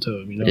venom to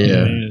them. You know what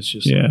Yeah. I mean? It's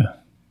just Yeah,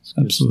 it's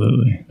good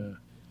absolutely. stuff. Yeah.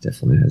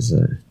 Definitely has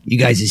a. You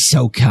guys are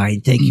so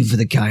kind. Thank you for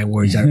the kind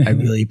words. I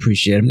really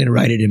appreciate it. I'm going to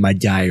write it in my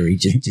diary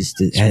just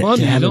to, Fun,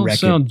 to you have a don't record.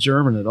 sound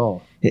German at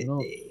all.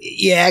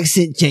 Your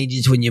accent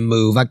changes when you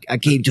move. I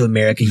came to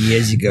America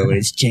years ago and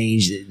it's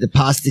changed. The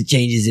pasta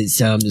changes it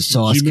some. The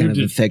sauce You kind moved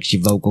of it- affects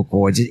your vocal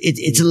cords.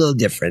 It's a little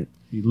different.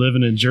 You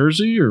living in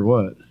Jersey or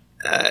what?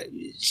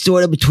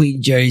 Sort of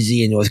between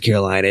Jersey and North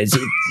Carolina.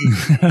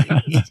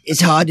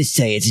 It's hard to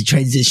say. It's a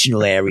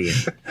transitional area.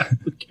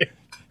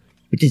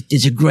 But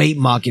there's a great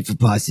market for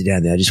pasta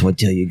down there. I just want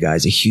to tell you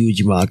guys, a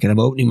huge market. I'm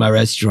opening my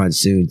restaurant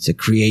soon to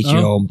create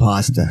your own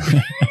pasta.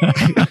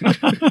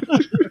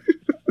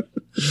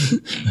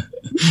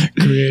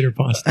 Creator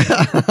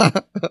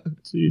pasta.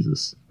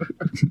 Jesus.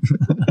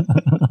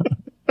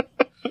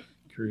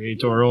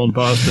 Create our own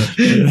pasta.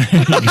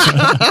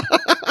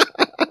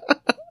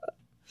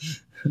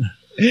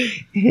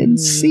 And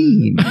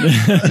scene.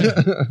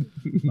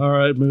 All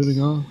right,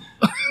 moving on.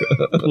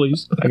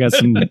 Please. I got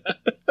some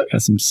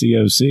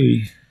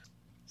COC.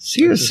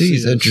 COC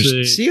is COC.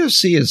 interesting.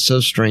 COC is so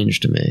strange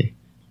to me.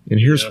 And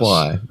here's Yes.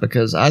 why.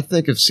 Because I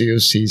think of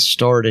COC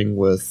starting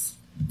with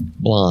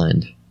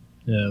Blind.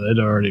 Yeah, they'd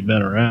already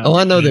been around. Oh,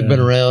 I know they've Yeah. been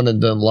around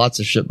and done lots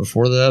of shit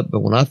before that, but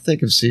when I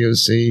think of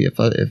COC,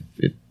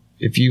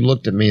 if you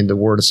looked at me in the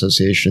word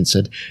association and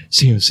said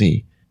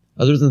COC,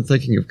 other than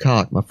thinking of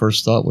cock, my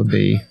first thought would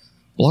be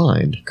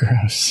Blind.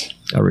 Gross.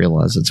 I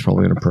realize it's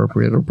probably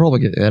inappropriate. It'll probably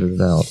get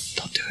edited out.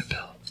 Don't do it,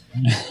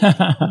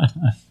 Bill.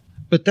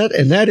 But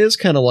that is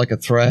kind of like a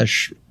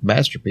thrash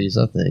masterpiece,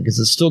 I think, because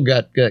it's still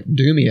got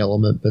doomy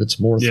element, but it's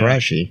more Yeah.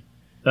 thrashy.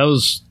 That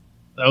was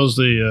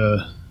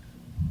the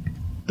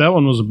that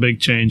one was a big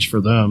change for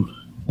them.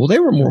 Well, they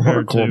were more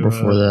Compared hardcore to,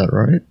 before that,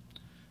 right?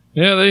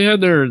 Yeah, they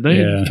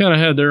Yeah. kind of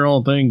had their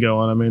own thing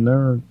going. I mean,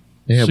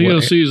 They had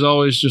what- COC's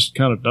always just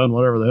kind of done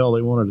whatever the hell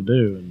they wanted to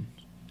do. And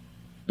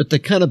but they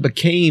kind of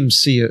became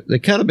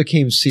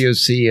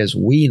COC as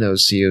we know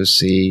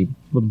COC,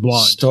 with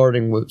Blind.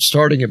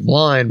 starting at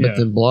Blind, but Yeah,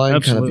 then Blind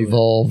absolutely. kind of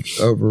evolved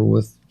over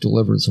with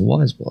Deliverance and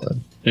Wise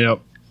Blood. Yep.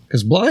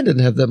 Because Blind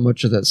didn't have that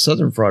much of that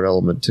Southern Fried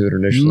element to it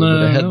initially,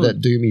 but it had No.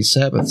 that doomy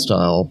Sabbath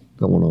style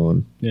going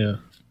on. Yeah.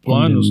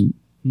 Blind was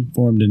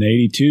Formed in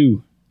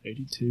 82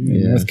 82. in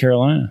Yeah. North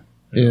Carolina.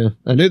 Yeah,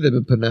 I knew they'd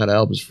been putting out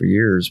albums for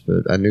years,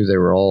 but I knew they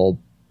were all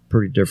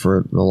pretty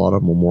different, and a lot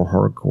of them were more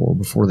hardcore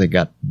before they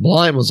got.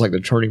 Blind was like the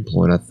turning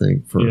point, I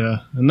think. For Yeah,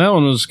 and that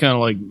one was kind of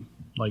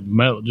like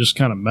metal, just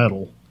kind of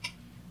metal,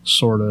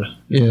 sort of.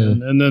 Yeah.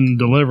 And then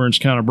Deliverance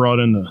kind of brought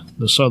in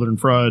the Southern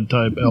Fried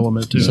type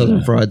element to Southern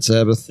it. Fried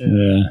Sabbath.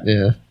 Yeah.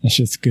 Yeah, That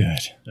shit's good.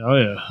 Oh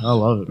yeah, I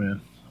love it, man.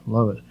 I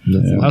love it.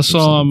 nothing like I the saw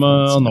Southern him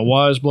Fried on the Sabbath.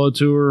 Wise Blood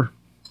tour.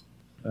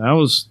 I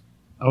was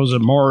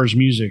at Mars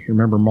Music. You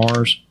remember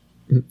Mars?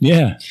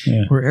 Yeah.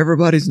 Yeah. where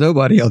everybody's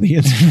nobody on the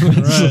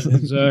instruments. Right,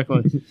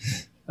 exactly.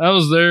 I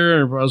was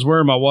there. I was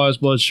wearing my Wise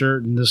Blood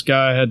shirt, and this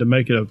guy had to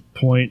make it a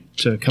point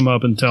to come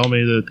up and tell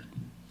me that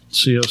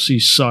COC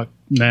sucked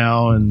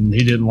now, and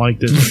he didn't like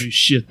the new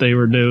shit they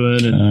were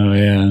doing, and Oh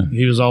yeah.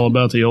 he was all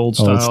about the old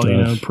Old style, you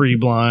know, stuff.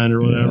 pre-blind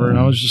or whatever. Yeah. And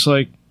I was just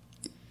like,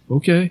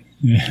 okay.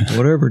 Yeah.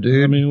 Whatever,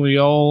 dude. I mean, we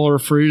all are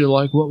free to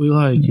like what we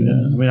like. You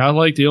know? I mean, I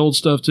like the old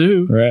stuff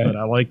too, Right. but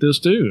I like this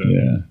too.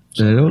 Yeah.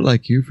 And I don't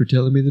like you for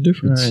telling me the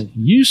difference. Right.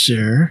 You,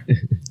 sir.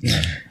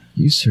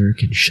 You, sir,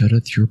 can shut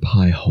up your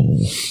pie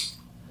hole.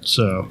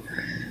 So,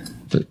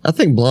 But I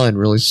think Blind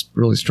really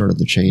started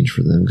the change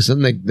for them because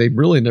then they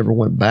really never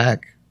went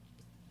back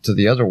to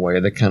the other way.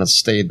 They kind of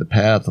stayed the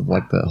path of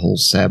like that whole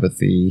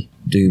Sabbathy,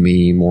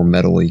 doomy, more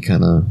metal-y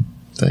kind of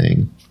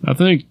thing. I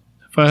think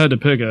if I had to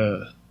pick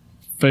a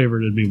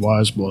favorite, it'd be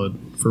Wise Blood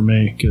for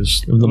me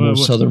because The more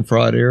Southern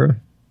Fried era.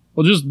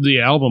 Well, just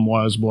the album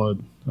Wise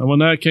Blood. When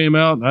that came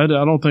out, I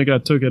don't think I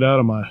took it out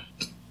of my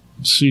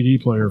CD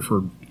player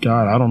for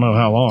God, I don't know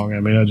how long. I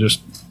mean, I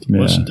just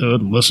listened to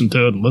it and listened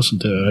to it and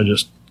listened to it. I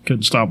just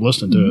couldn't stop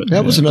listening to it.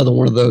 That was another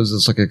one of those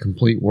that's like a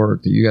complete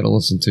work that you got to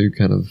listen to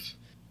kind of.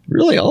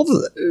 Really,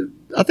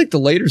 I think the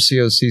later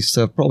COC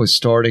stuff probably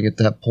starting at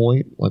that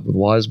point, like with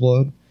Wise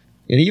Blood.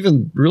 And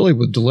even really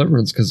with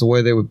Deliverance, because the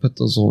way they would put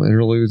those little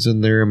interludes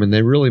in there, I mean,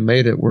 they really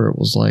made it where it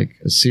was like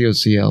a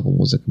COC album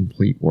was a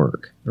complete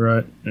work.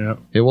 Right. Yeah.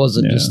 It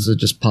wasn't Yeah. just to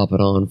just pop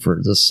it on for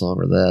this song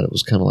or that. It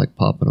was kind of like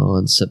pop it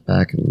on, sit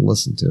back and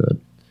listen to it.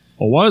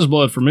 Well, Wise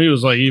Blood for me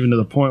was like even to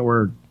the point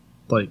where,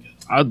 like,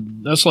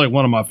 that's like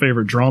one of my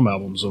favorite drum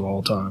albums of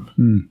all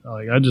time.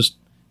 Like, I just,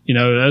 you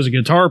know, as a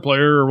guitar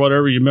player or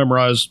whatever, you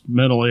memorize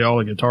mentally all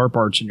the guitar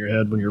parts in your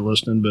head when you're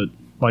listening. But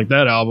like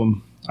that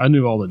album, I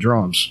knew all the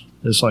drums.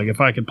 It's like if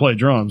I could play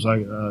drums, I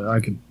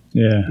could,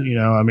 Yeah. you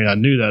know, I mean, I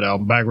knew that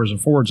album backwards and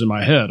forwards in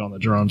my head on the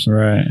drums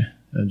Right.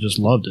 and just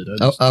loved it.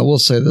 I just, I will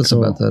say this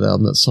Cool. about that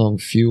album, that song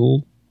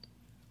 "Fuel."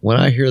 When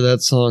I hear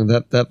that song,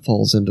 that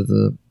falls into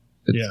the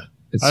yeah.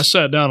 it's, I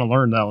sat down and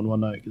learned that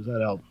one night because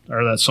that album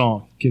or that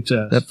song kicks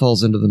ass. that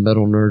falls into the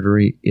metal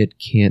nerdery. It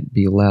can't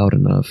be loud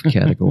enough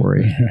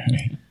category.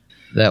 Right.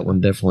 That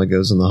one definitely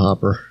goes in the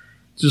hopper.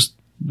 Just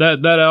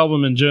that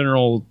album in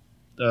general.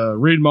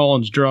 Reed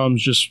Mullins'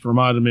 drums just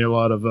reminded me a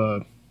lot of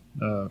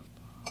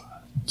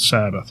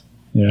Sabbath.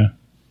 Yeah.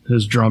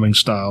 his drumming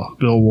style.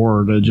 Bill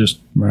Ward, it just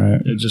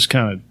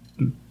kind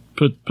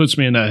of puts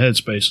me in that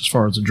headspace as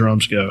far as the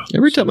drums go.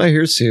 Every time I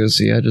hear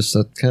COC, I just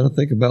kind of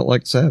think about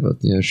like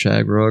Sabbath,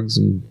 shag rugs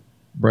and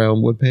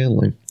brown wood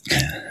paneling.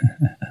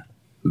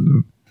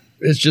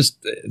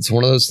 It's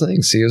one of those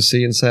things,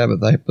 COC and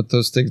Sabbath. I put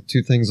those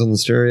two things on the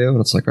stereo, and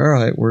it's like, all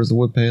right, where's the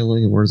wood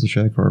paneling and where's the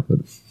shag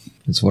carpet?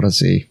 It's what I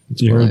see.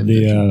 You heard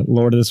the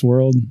Lord of This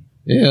World?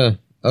 Yeah.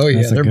 Oh,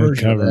 yeah. Their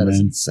version cover, of that man. is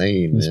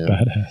insane, It's man.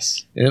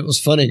 badass. And it was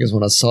funny because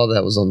when I saw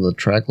that was on the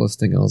track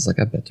listing, I was like,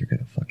 I bet they're going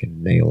to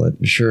fucking nail it.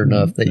 And sure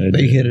enough, they did.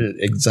 hit it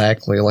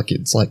exactly.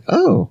 It's like,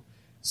 oh,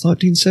 it's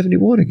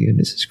 1971 again.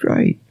 This is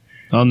great.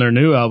 On their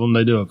new album,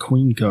 they do a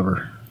Queen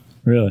cover.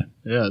 Really?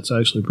 Yeah, it's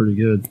actually pretty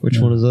good. Which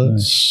one is that?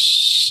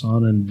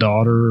 Son and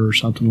Daughter or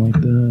something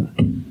like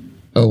that.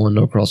 Oh, and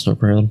No Cross, No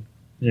Crown.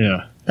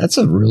 Yeah. That's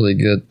a really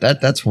good.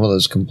 That's one of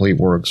those complete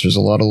works. There's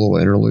a lot of little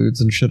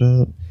interludes and shit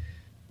on it,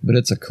 but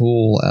it's a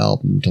cool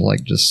album to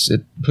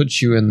it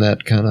puts you in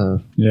that kind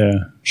of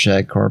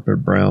shag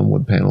carpet, brown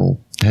wood panel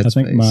headspace.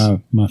 I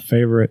think my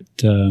favorite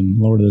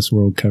Lord of This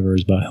World cover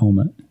is by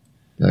Helmet.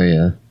 Oh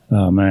yeah.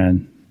 Oh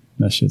man,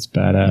 that shit's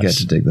badass. You got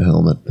to dig the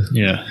Helmet.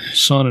 Yeah.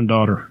 Son and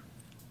Daughter.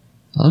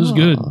 It's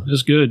good.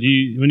 It's good.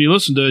 When you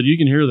listen to it, you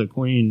can hear the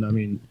Queen. I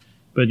mean,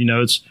 but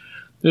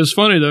it's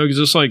funny though because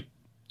it's like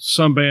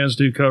some bands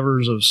do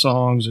covers of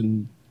songs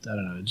and I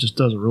don't know, it just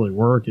doesn't really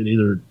work.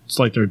 It's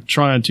like they're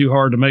trying too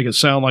hard to make it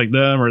sound like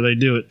them, or they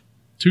do it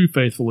too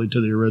faithfully to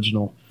the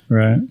original.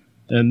 Right.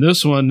 And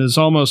this one is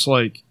almost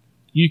like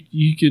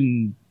you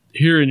can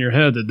hear in your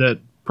head that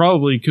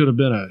probably could have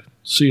been a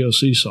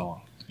COC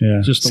song.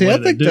 Yeah. Just the way I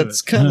think they do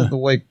that's it. kind of the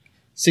way.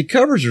 See,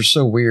 covers are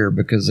so weird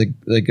because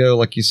they go,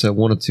 like you said,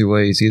 one of two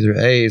ways. Either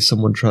A,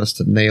 someone tries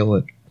to nail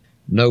it,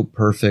 note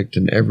perfect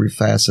in every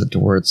facet to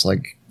where it's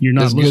like you're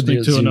not as good listening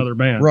as to you- another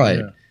band. Right.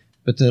 Yeah.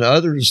 But then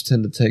others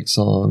tend to take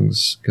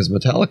songs, because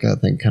Metallica, I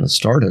think, kind of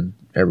started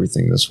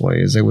everything this way,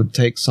 is they would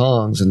take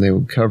songs and they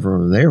would cover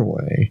them their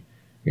way.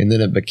 And then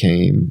it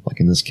became,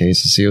 like in this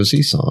case, a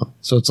COC song.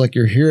 So it's like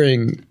you're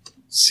hearing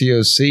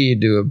COC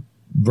do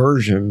a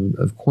version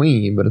of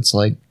Queen, but it's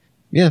like,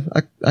 yeah,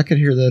 I could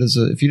hear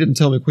that if you didn't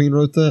tell me Queen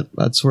wrote that,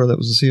 I'd swear that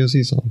was a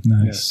COC song.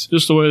 nice.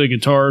 Just the way the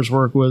guitars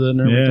work with it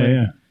and everything.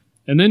 Yeah.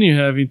 And then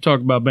you talk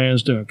about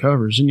bands doing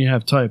covers, and you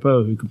have Type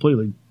O, who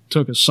completely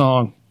took a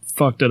song,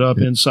 fucked it up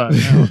inside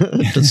and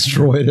out,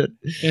 Destroyed it.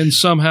 and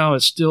somehow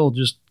it still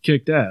just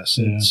kicked ass.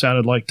 Yeah. It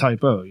sounded like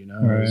Type O, It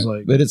was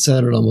like, But it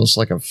sounded almost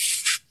like a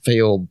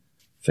failed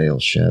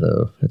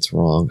shadow. That's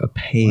wrong. A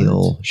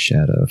pale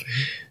shadow.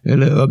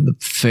 Hello, I'm the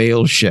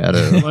fail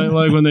shadow.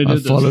 like when they I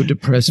did follow this,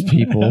 depressed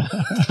people.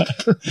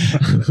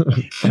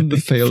 I'm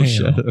the fail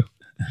shadow.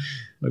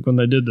 like when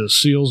they did the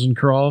Seals and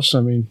Cross.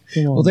 I mean,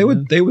 come on, Well, they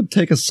man. would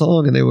take a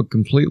song and they would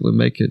completely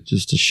make it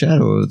just a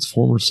shadow of its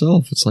former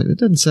self. It's like it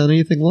doesn't sound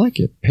anything like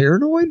it.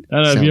 Paranoid? I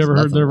don't know, have Sounds you ever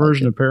heard nothing their like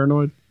version it. of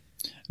Paranoid?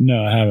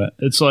 No, I haven't.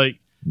 It's like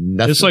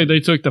Nothing. they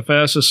took the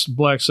fastest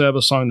Black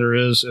Sabbath song there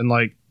is and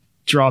like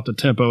dropped the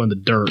tempo in the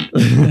dirt.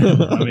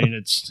 I mean,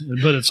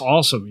 it's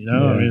awesome, I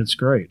Yeah. mean, it's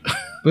great.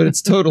 But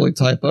it's totally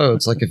Type O.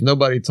 It's like if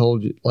nobody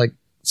told you, like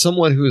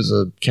someone who is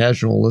a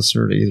casual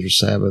listener to either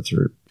Sabbath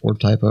or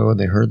Type O, and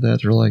they heard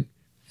that, they're like,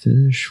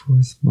 finish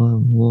with my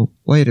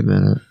wait a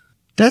minute.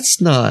 That's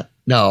not,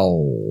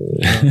 no.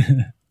 Yep.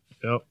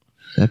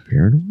 Is that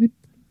Paranoid?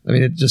 I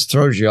mean, it just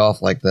throws you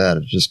off like that.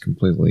 It just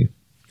completely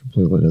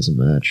doesn't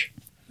match.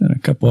 And a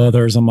couple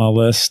others on my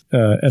list.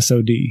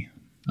 SOD.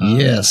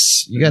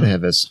 Yes, you got to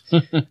have this.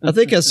 I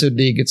think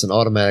SOD gets an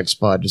automatic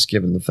spot just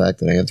given the fact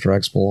that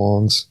Anthrax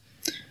belongs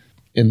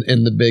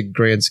in the big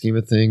grand scheme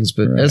of things.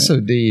 But Right.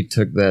 SOD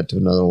took that to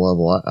another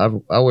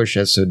level. I wish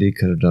SOD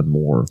could have done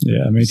more.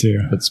 Yeah, me too.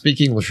 But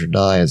Speak English or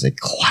Die is a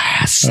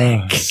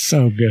classic. Oh,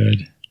 so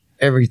good.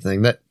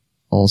 Everything that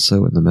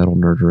also in the metal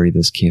nerdery,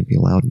 this can't be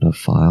loud enough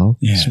file.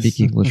 Yes. Speak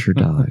English or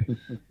Die.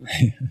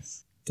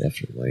 Yes.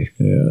 Definitely.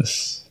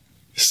 Yes.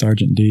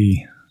 Sergeant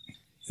D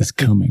is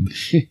coming.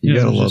 You Yeah,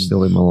 gotta it's love just-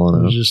 Billy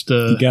Milano. Just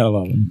You gotta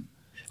love him.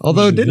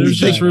 Although didn't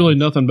there's you just think, really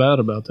nothing bad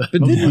about that.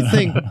 but didn't you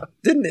think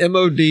didn't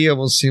MOD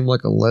almost seem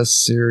like a less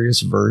serious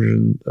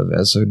version of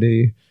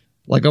SOD?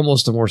 Like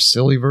almost a more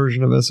silly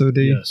version of SOD?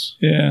 Yes.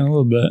 Yeah, a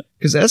little bit.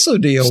 Because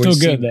SOD always Still good,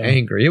 seemed though.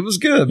 angry. It was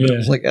good, but Yeah. it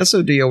was like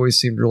SOD always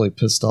seemed really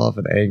pissed off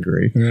and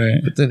angry.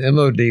 Right. But then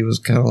MOD was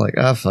kind of like,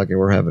 fuck it,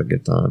 we're having a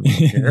good time. I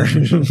don't care.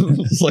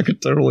 It's like a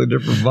totally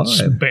different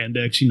vibe.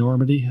 Spandex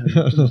enormity.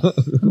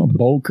 I'm a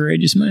bold,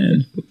 courageous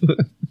man.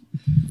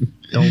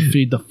 Don't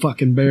feed the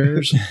fucking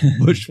bears.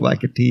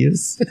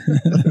 Bushwhackatees.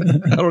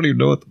 I don't even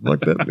know what the fuck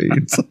that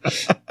means.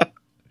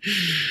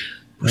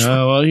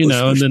 Well,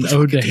 and then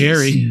Ode to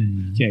Harry.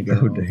 Can't go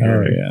Ode to wrong.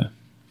 Harry. Oh,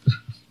 yeah.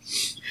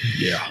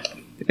 Yeah.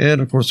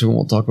 And of course, we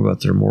won't talk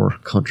about their more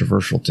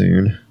controversial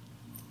tune,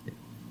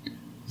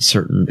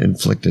 Certain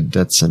Inflicted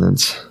Death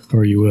Sentence.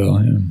 Or you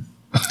will,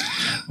 yeah.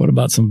 What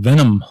about some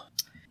Venom?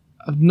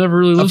 I've never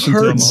really I've listened to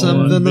them. heard some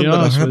all, of to them, be but I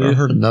honest with haven't you.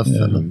 heard enough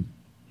Yeah. of them.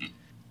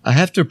 I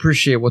have to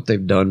appreciate what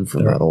they've done for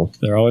metal.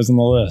 They're always on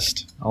the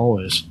list.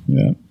 Always.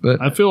 Yeah.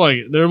 But I feel like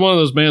they're one of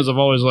those bands I've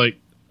always like.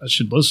 I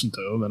should listen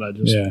to them, and I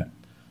just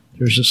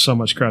there's just so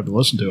much crap to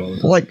listen to all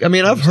the time. Like, I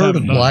mean, I've heard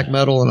of haven't done black it.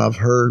 metal, and I've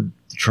heard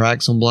the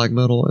tracks on black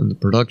metal, and the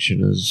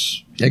production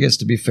is, I guess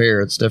to be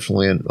fair, it's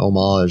definitely an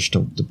homage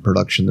to the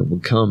production that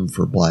would come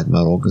for black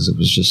metal, because it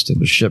was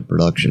ship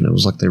production. It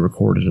was like they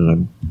recorded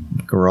in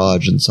a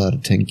garage inside a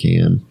tin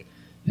can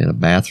in a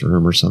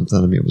bathroom or something.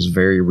 I mean, it was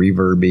very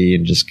reverby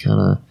and just kind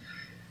of,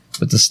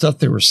 but the stuff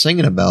they were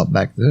singing about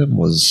back then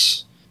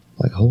was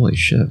like, holy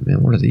shit,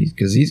 man, what are these?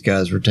 Because these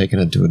guys were taking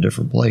it to a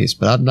different place.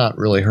 But I've not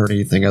really heard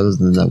anything other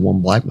than that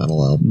one black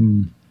metal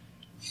album.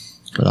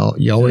 But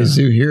you always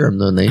do hear them,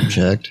 though, name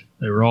checked.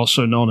 They were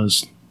also known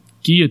as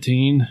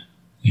Guillotine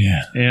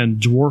and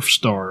Dwarf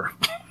Star.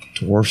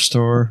 Dwarf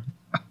Star.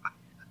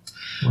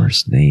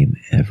 Worst name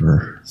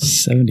ever.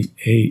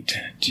 78.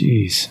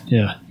 Jeez.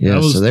 Yeah.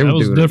 Yeah, so they were that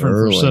was doing it different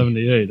early. from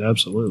 78,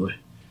 absolutely.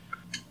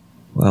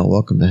 Wow,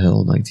 Welcome to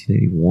Hell,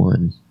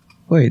 1981.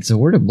 Wait, so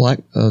where did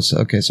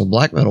so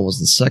Black Metal was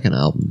the second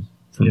album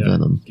from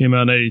Venom. Came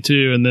out in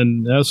 82, and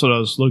then that's what I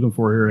was looking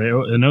for here.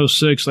 In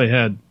 06, they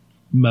had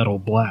Metal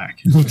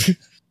Black.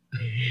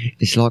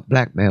 It's like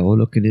blackmail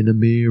looking in a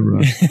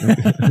mirror.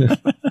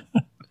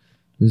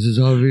 This is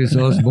obvious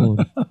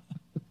Osborne.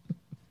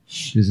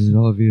 This is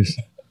obvious.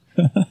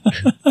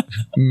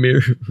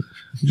 Mirror.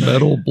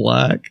 Metal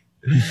Black.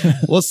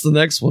 What's the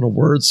next one? A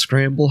word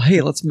scramble?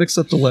 Hey, let's mix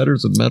up the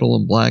letters of metal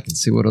and black and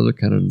see what other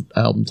kind of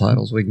album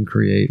titles we can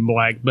create.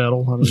 Black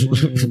Metal. I don't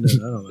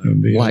know. It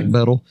would be, Black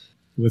metal.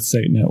 with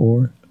Satan at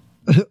war.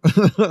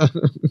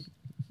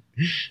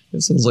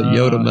 It sounds like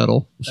Yoda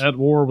metal. At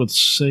War with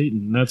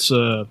Satan. That's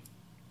a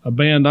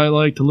band I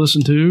like to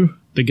listen to.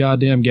 The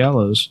Goddamn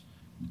Gallows.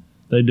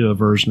 They do a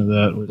version of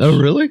that. Which, Oh,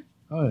 really?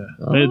 Oh,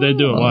 yeah. They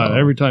do it live.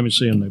 Every time you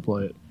see them, they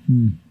play it.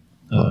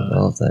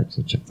 I'll have to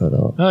actually check that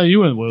out. Oh,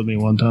 you went with me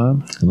one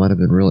time. It might have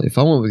been really. If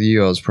I went with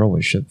you, I was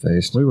probably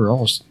shit-faced. We were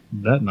all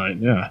that night,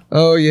 yeah.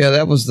 Oh, yeah,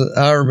 that was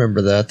I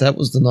remember that. That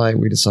was the night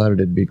we decided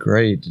it'd be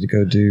great to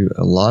go do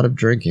a lot of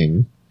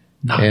drinking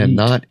and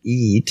not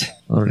eat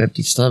on an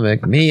empty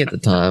stomach. Me, at the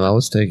time, I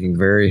was taking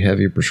very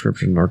heavy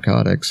prescription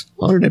narcotics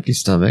on an empty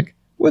stomach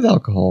with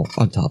alcohol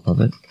on top of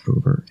it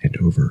over and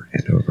over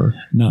and over.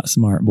 Not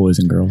smart, boys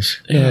and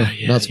girls.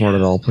 Not smart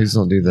at all. Please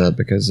don't do that,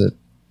 because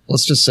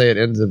let's just say it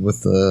ended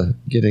with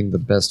getting the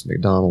best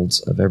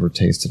McDonald's I've ever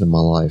tasted in my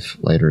life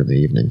later in the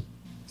evening.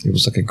 It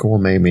was like a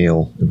gourmet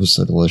meal. It was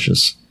so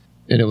delicious.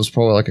 And it was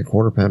probably like a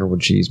quarter pounder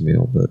with cheese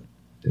meal, but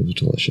it was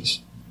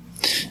delicious.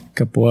 A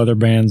couple other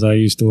bands I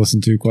used to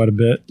listen to quite a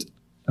bit.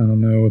 I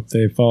don't know if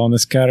they fall in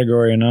this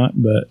category or not,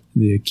 but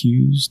The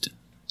Accused.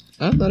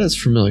 I'm not as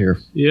familiar.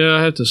 Yeah,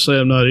 I have to say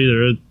I'm not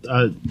either.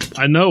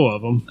 I know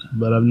of them,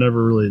 but I've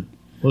never really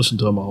listened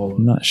to them a whole lot.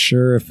 I'm not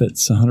sure if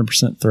it's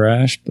 100%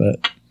 thrash,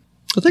 but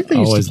I think they I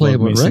used to always play loved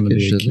them me on some of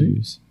records, The didn't they?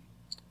 Accused.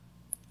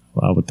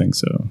 Well, I would think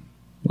so.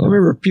 I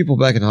remember people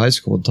back in high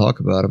school would talk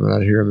about them, and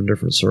I'd hear them in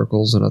different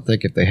circles, and I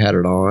think if they had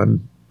it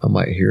on, I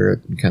might hear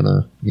it and kind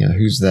of,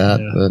 who's that?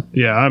 Yeah. But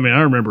Yeah, I mean,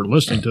 I remember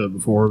listening to it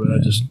before, but I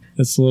just,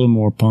 It's a little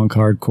more punk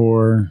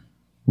hardcore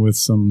with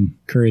some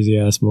crazy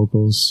ass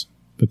vocals,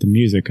 but the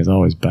music is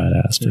always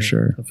badass for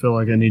sure. I feel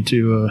like I need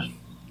to,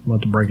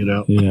 want to break it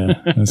out. Yeah,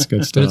 that's good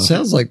But stuff. it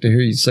sounds like, to hear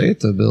you say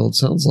it though, Bill, it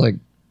sounds like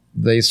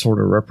they sort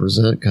of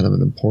represent kind of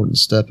an important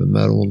step in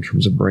metal in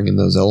terms of bringing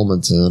those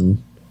elements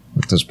in,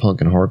 like those punk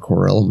and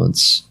hardcore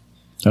elements.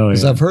 Oh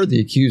Because yeah, I've heard the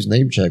Accused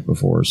name check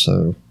before,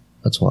 so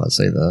that's why I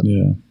say that.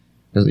 yeah.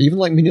 'Cause even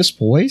like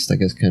Municipal Waste, I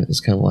guess,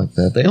 is kind of like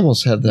that. They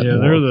almost have that Yeah,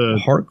 more they're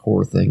the-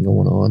 hardcore thing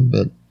going on,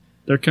 but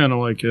They're kind of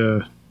like, I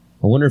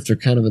wonder if they're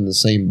kind of in the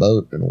same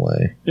boat in a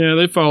way. yeah,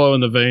 they follow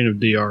in the vein of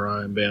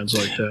DRI and bands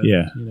like that.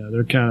 Yeah.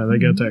 They're they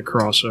got that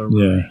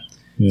crossover. Yeah.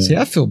 Yeah. See,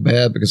 I feel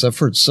bad because I've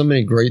heard so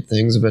many great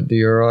things about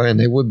DRI, and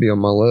they would be on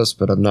my list,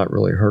 but I've not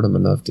really heard them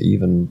enough to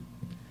even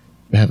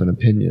have an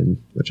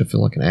opinion, which I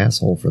feel like an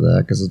asshole for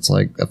that, because it's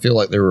like, I feel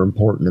like they were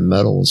important in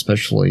metal,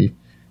 especially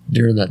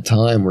during that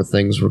time where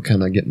things were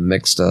kind of getting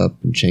mixed up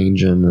and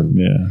changing, and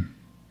Yeah.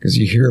 because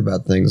you hear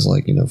about things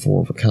like,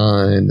 Four of a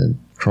Kind and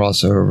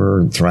Crossover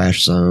and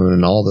Thrash Zone,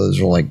 and all those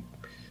are like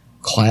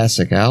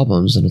classic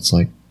albums, and it's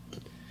like,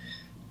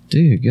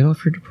 dude, get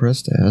off your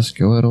depressed ass,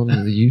 go out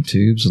onto the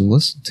YouTubes and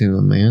listen to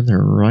them, man. They're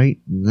right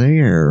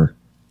there.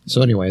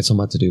 So anyway, it's on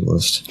my to-do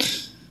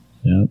list.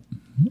 Yep.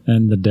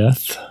 And the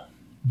death.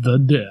 The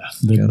Death.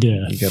 The You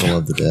death. gotta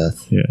love the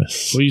death.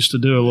 Yes. We used to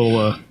do a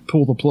little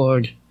pull the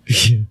plug.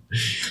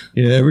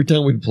 Yeah, every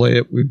time we'd play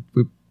it, we'd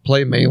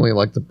play mainly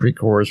like the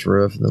pre-chorus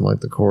riff and then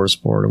like the chorus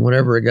part. And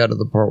whenever it got to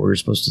the part where you're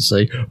supposed to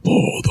say,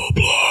 pull the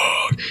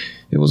plug,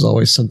 it was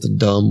always something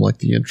dumb like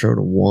the intro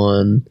to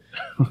One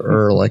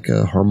or like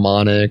a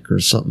harmonic or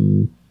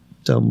something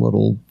dumb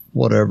little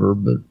whatever.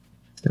 But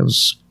that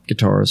was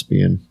guitarists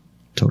being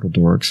total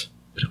dorks.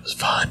 But it was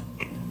fun.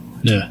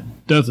 Yeah.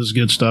 Death is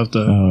good stuff,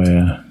 though. Oh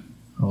yeah.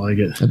 I like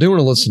it. I do want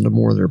to listen to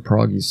more of their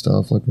proggy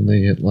stuff, like when they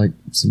hit like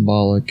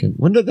Symbolic. And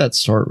when did that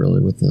start really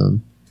with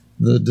them?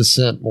 The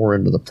descent more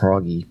into the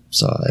proggy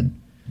side.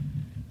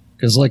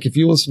 Because like if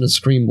you listen to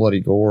Scream Bloody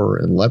Gore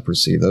and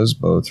Leprosy, those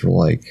both are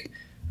like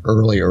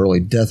early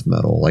death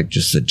metal, like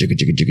just the jigga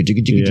jigga jigga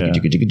jigga jigga jigga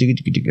jigga jigga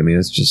jigga jigga. I mean,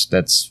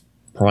 that's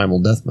primal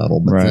death metal.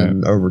 But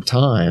then over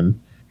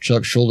time,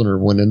 Chuck Schuldiner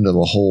went into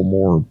the whole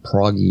more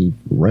proggy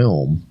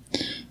realm.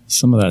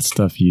 Some of that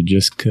stuff you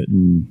just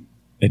couldn't.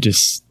 It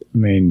just, I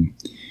mean,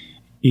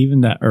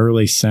 even that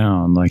early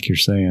sound, like you're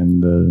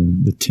saying,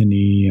 the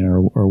tinny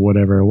or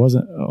whatever, it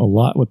wasn't a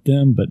lot with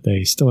them, but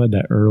they still had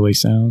that early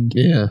sound.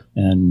 Yeah.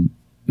 And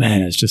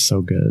man, it's just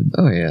so good.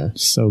 Oh yeah,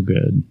 so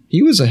good.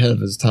 He was ahead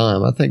of his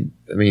time. I think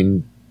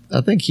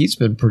he's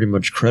been pretty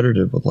much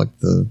credited with like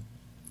the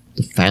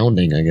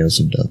founding, I guess,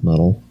 of death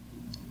metal,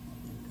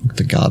 like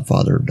the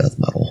godfather of death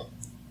metal.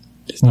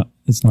 It's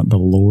not the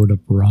Lord of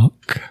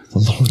Rock. The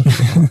Lord of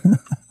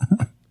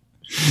Rock.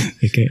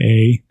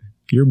 AKA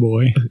your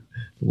boy.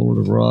 The Lord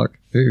of Rock.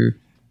 Who?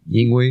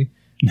 Yinghui?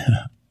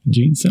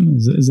 Gene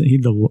Simmons. Isn't he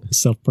the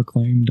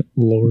self-proclaimed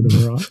Lord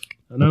of Rock?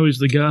 I know he's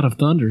the god of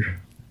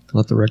thunder.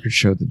 Let the record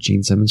show that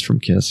Gene Simmons from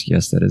Kiss,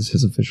 yes, that is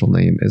his official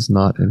name, is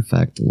not, in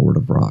fact, the Lord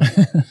of Rock.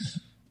 I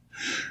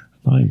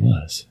thought he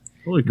was.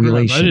 Holy crap,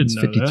 Relations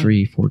I didn't know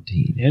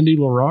 53:14. Andy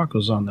LaRocque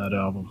was on that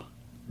album.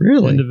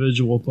 Really?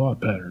 Individual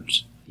Thought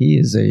Patterns. He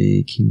is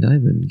a King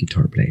Diamond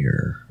guitar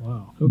player.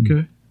 Wow.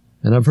 Okay.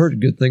 And I've heard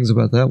good things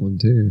about that one,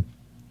 too.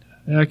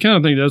 Yeah, I kind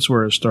of think that's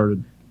where it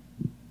started.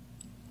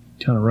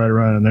 Kind of right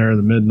around in there,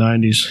 the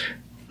mid-90s.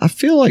 I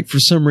feel like for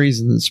some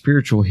reason that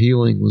spiritual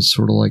healing was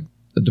sort of like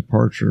a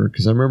departure,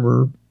 because I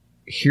remember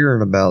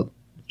hearing about,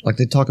 like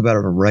they talk about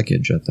it on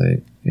Wreckage, I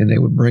think, and they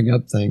would bring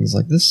up things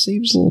like, this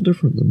seems a little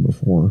different than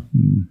before.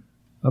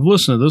 I've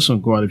listened to this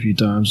one quite a few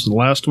times. The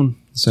last one,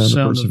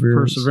 Sound of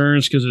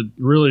Perseverance, because it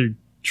really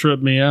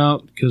tripped me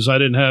out because I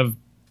didn't have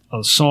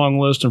a song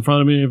list in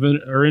front of me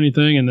or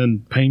anything, and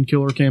then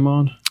Painkiller came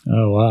on.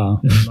 Oh, wow.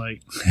 And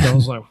like, I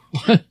was like,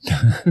 what?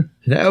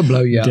 That'll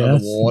blow you out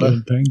of the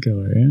water.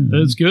 Painkiller,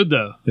 yeah. It's good,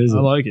 though. I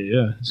like it,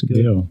 yeah. It's good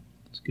deal.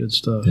 It's good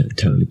stuff. That'll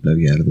totally blow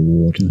you out of the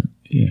water.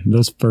 Yeah,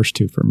 those first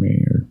two for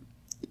me are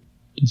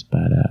just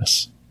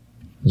badass.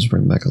 Those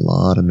bring back a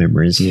lot of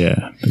memories.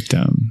 Yeah, but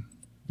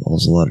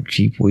There's a lot of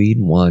cheap weed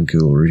and wine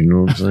coolers, you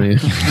know what I'm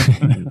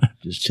saying?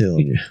 Just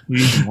telling you. We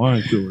use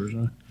wine coolers,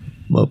 huh?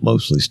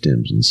 Mostly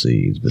stems and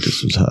seeds, but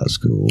this was high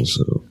school,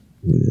 so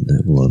we didn't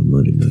have a lot of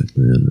money back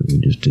then. We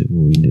just did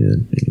what we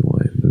did.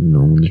 Anyway, moving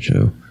on with the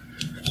show.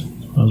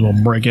 Might as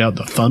well break out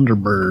the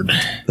Thunderbird.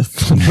 The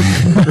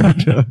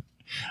Thunderbird.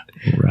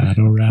 All right.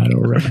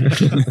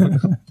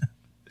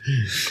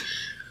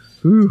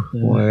 Whew.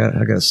 Boy,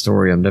 I got a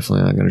story I'm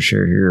definitely not going to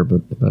share here,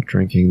 but about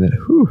drinking that.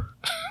 Whew.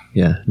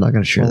 Yeah, not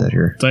going to share that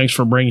here. Thanks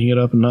for bringing it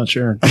up and not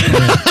sharing.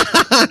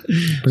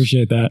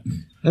 Appreciate that.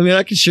 I mean,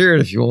 I can share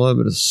it if you want,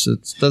 but it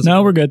doesn't.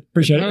 No, we're good.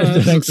 Appreciate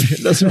it. Thanks.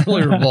 It doesn't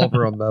really revolve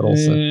around metal.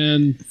 So.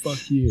 And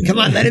fuck you. Come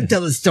on, let him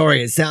tell the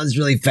story. It sounds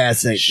really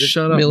fascinating.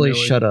 Shut up, Millie,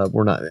 Millie. shut up.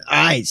 We're not. All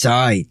right,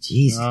 sorry.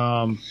 Jeez.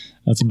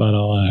 That's about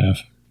all I have.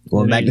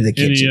 Going back to the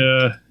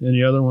kitchen.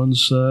 Any other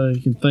ones you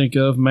can think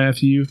of,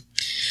 Matthew?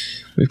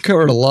 We've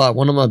covered a lot.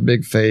 One of my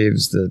big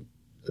faves that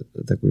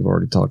I think we've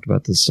already talked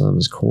about this some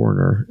is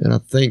Coroner. And I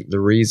think the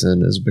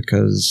reason is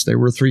because they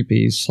were a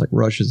three-piece, like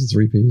Rush is a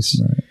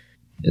three-piece. Right.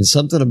 And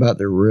something about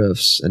their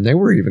riffs, and they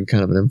were even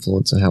kind of an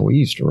influence on how we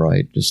used to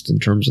write, just in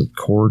terms of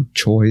chord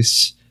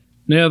choice.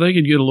 Yeah, they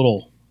could get a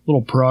little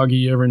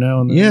proggy every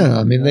now and then. Yeah,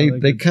 I mean,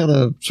 they kind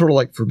of, sort of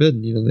like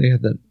Forbidden, you know, they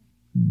had that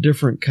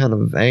different kind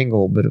of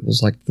angle, but it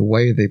was like the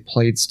way they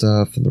played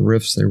stuff and the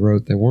riffs they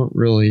wrote, they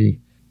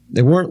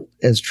weren't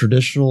as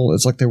traditional.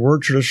 It's like they were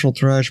traditional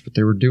thrash, but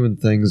they were doing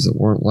things that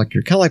weren't like,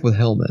 you're kind of like with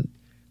Helmet.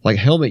 Like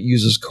Helmet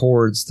uses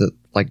chords that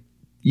like,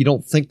 you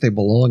don't think they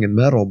belong in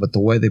metal, but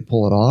the way they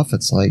pull it off,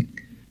 it's like,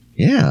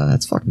 yeah,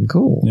 that's fucking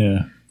cool.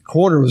 Yeah.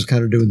 Corner was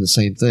kind of doing the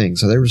same thing.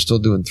 So they were still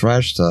doing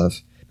thrash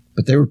stuff,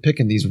 but they were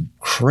picking these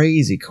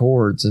crazy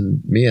chords,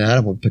 and me and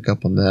Adam would pick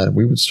up on that, and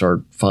we would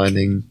start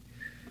finding,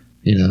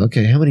 you know,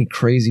 okay, how many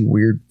crazy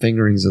weird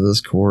fingerings of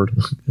this chord?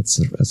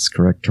 That's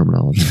correct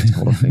terminology. It's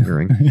called a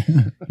fingering.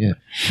 Yeah.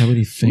 How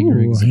many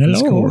fingerings of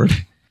this chord?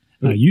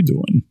 How you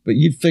doing? But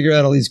you'd figure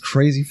out all these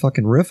crazy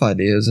fucking riff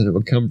ideas, and it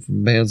would come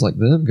from bands like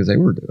them because they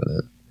were doing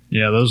it.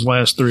 Yeah, those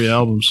last three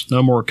albums,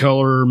 No More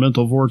Color,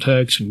 Mental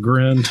Vortex, and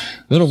Grin.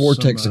 Mental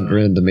Vortex and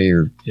Grin to me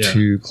are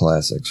two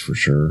classics for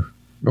sure.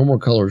 No More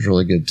Color is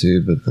really good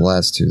too, but the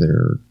last two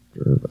there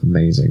are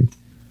amazing.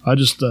 I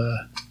just,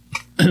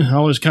 I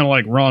always kind of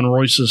like Ron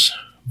Royce's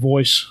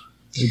voice.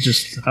 It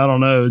just, I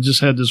don't know, it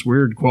just had this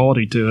weird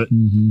quality to it.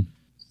 Mm-hmm.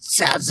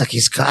 Sounds like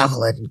he's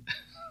groveling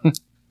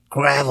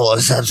gravel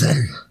or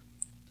something.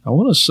 I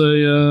want to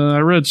say, I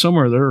read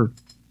somewhere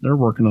they're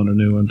working on a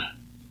new one.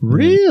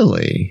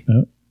 Really?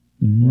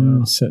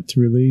 Wow. Set to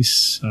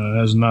release.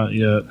 Has not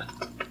yet.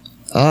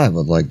 I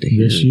would like to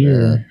hear this year,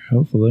 that.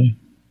 hopefully.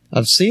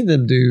 I've seen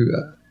them do.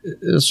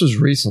 This was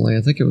recently.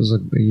 I think it was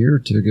a year or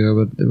two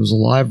ago, but it was a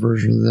live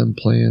version of them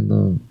playing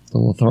the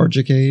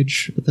Lethargic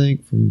Age. I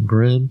think from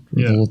Grin,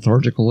 or the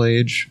Lethargical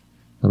Age.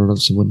 I don't know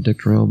if someone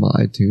dicked around my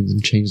iTunes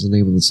and changed the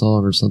name of the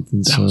song or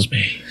something. That was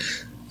me.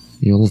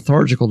 You know,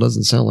 lethargical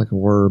doesn't sound like a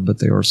word, but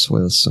they are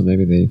Swiss, so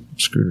maybe they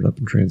screwed it up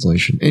in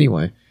translation.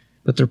 Anyway,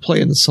 but they're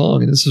playing the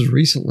song, and this is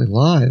recently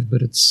live,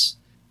 but it's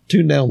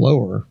tuned down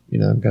lower,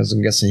 because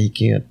I'm guessing he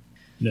can't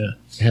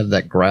have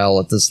that growl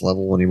at this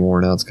level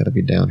anymore. Now it's got to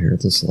be down here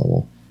at this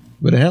level.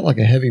 But it had like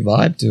a heavy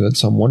vibe to it,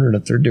 so I'm wondering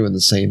if they're doing the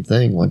same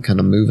thing, like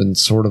kind of moving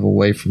sort of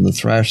away from the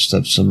thrash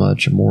stuff so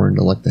much and more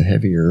into like the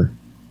heavier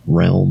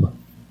realm.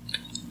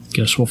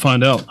 Guess we'll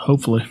find out,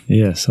 hopefully.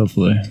 Yes,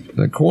 hopefully.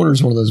 But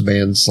Corner's one of those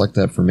bands like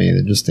that for me.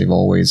 They've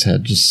always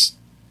had just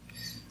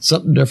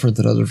something different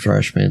that other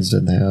thrash bands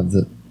didn't have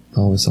that I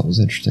always thought was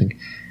interesting.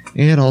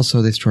 And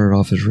also they started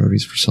off as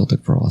roadies for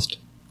Celtic Frost.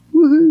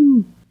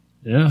 Woohoo!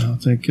 Yeah, I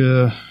think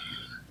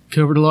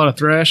covered a lot of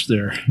thrash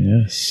there.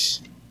 Yes.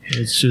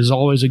 Which is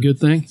always a good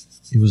thing.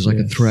 It was like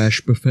a thrash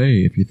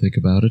buffet, if you think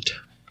about it.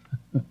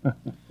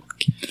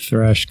 Keep the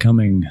thrash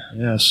coming.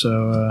 Yeah,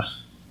 so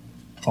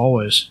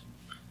always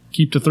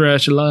keep the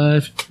thrash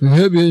alive. I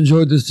hope you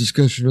enjoyed this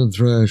discussion on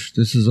thrash.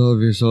 This is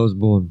Obvious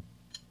Osborne.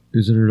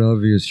 Isn't it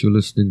obvious you're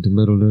listening to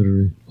Metal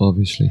Nerdery?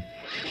 Obviously.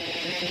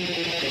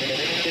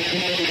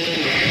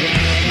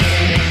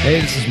 Hey,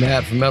 this is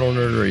Matt from Metal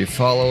Nerdery.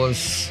 Follow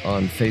us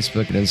on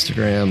Facebook and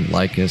Instagram.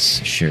 Like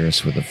us, share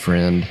us with a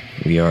friend.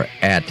 We are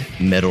at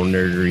Metal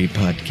Nerdery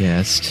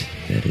Podcast.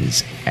 That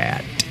is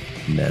at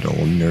Metal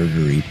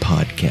Nerdery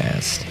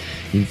Podcast.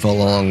 You can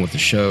follow along with the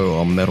show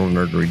on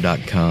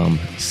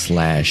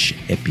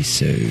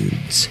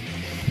metalnerdery.com/episodes.